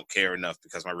 but I don't care enough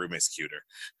because my roommate's cuter.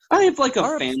 I have like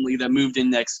a family that moved in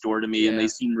next door to me, and they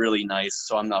seem really nice,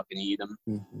 so I'm not gonna eat them.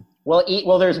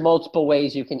 Well, there's multiple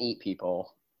ways you can eat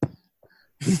people.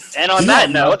 And on that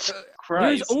note,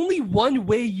 there's only one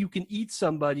way you can eat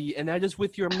somebody, and that is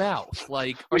with your mouth.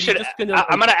 Like, I'm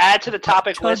gonna add to the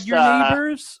topic list. Your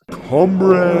neighbors.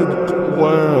 Comrade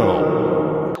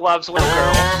 12. Loves little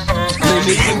girls. They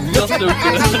make them feel so good.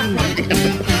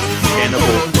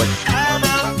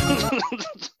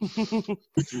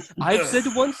 I've said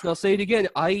it once, and I'll say it again.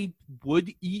 I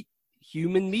would eat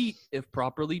human meat if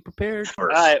properly prepared. All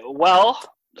right. Well,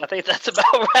 I think that's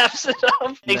about wraps it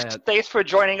up. Thanks for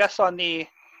joining us on the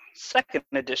second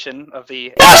edition of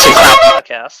the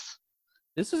podcast.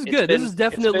 This is good. This is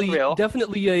definitely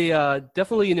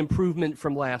an improvement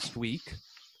from last week.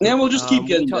 Yeah, we'll just keep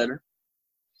getting better.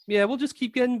 Yeah, we'll just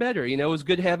keep getting better. You know, it was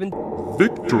good having.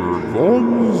 Victor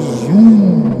Von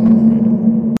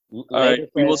Zoom. All right,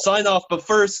 we will sign off, but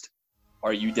first,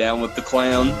 are you down with the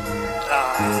clown?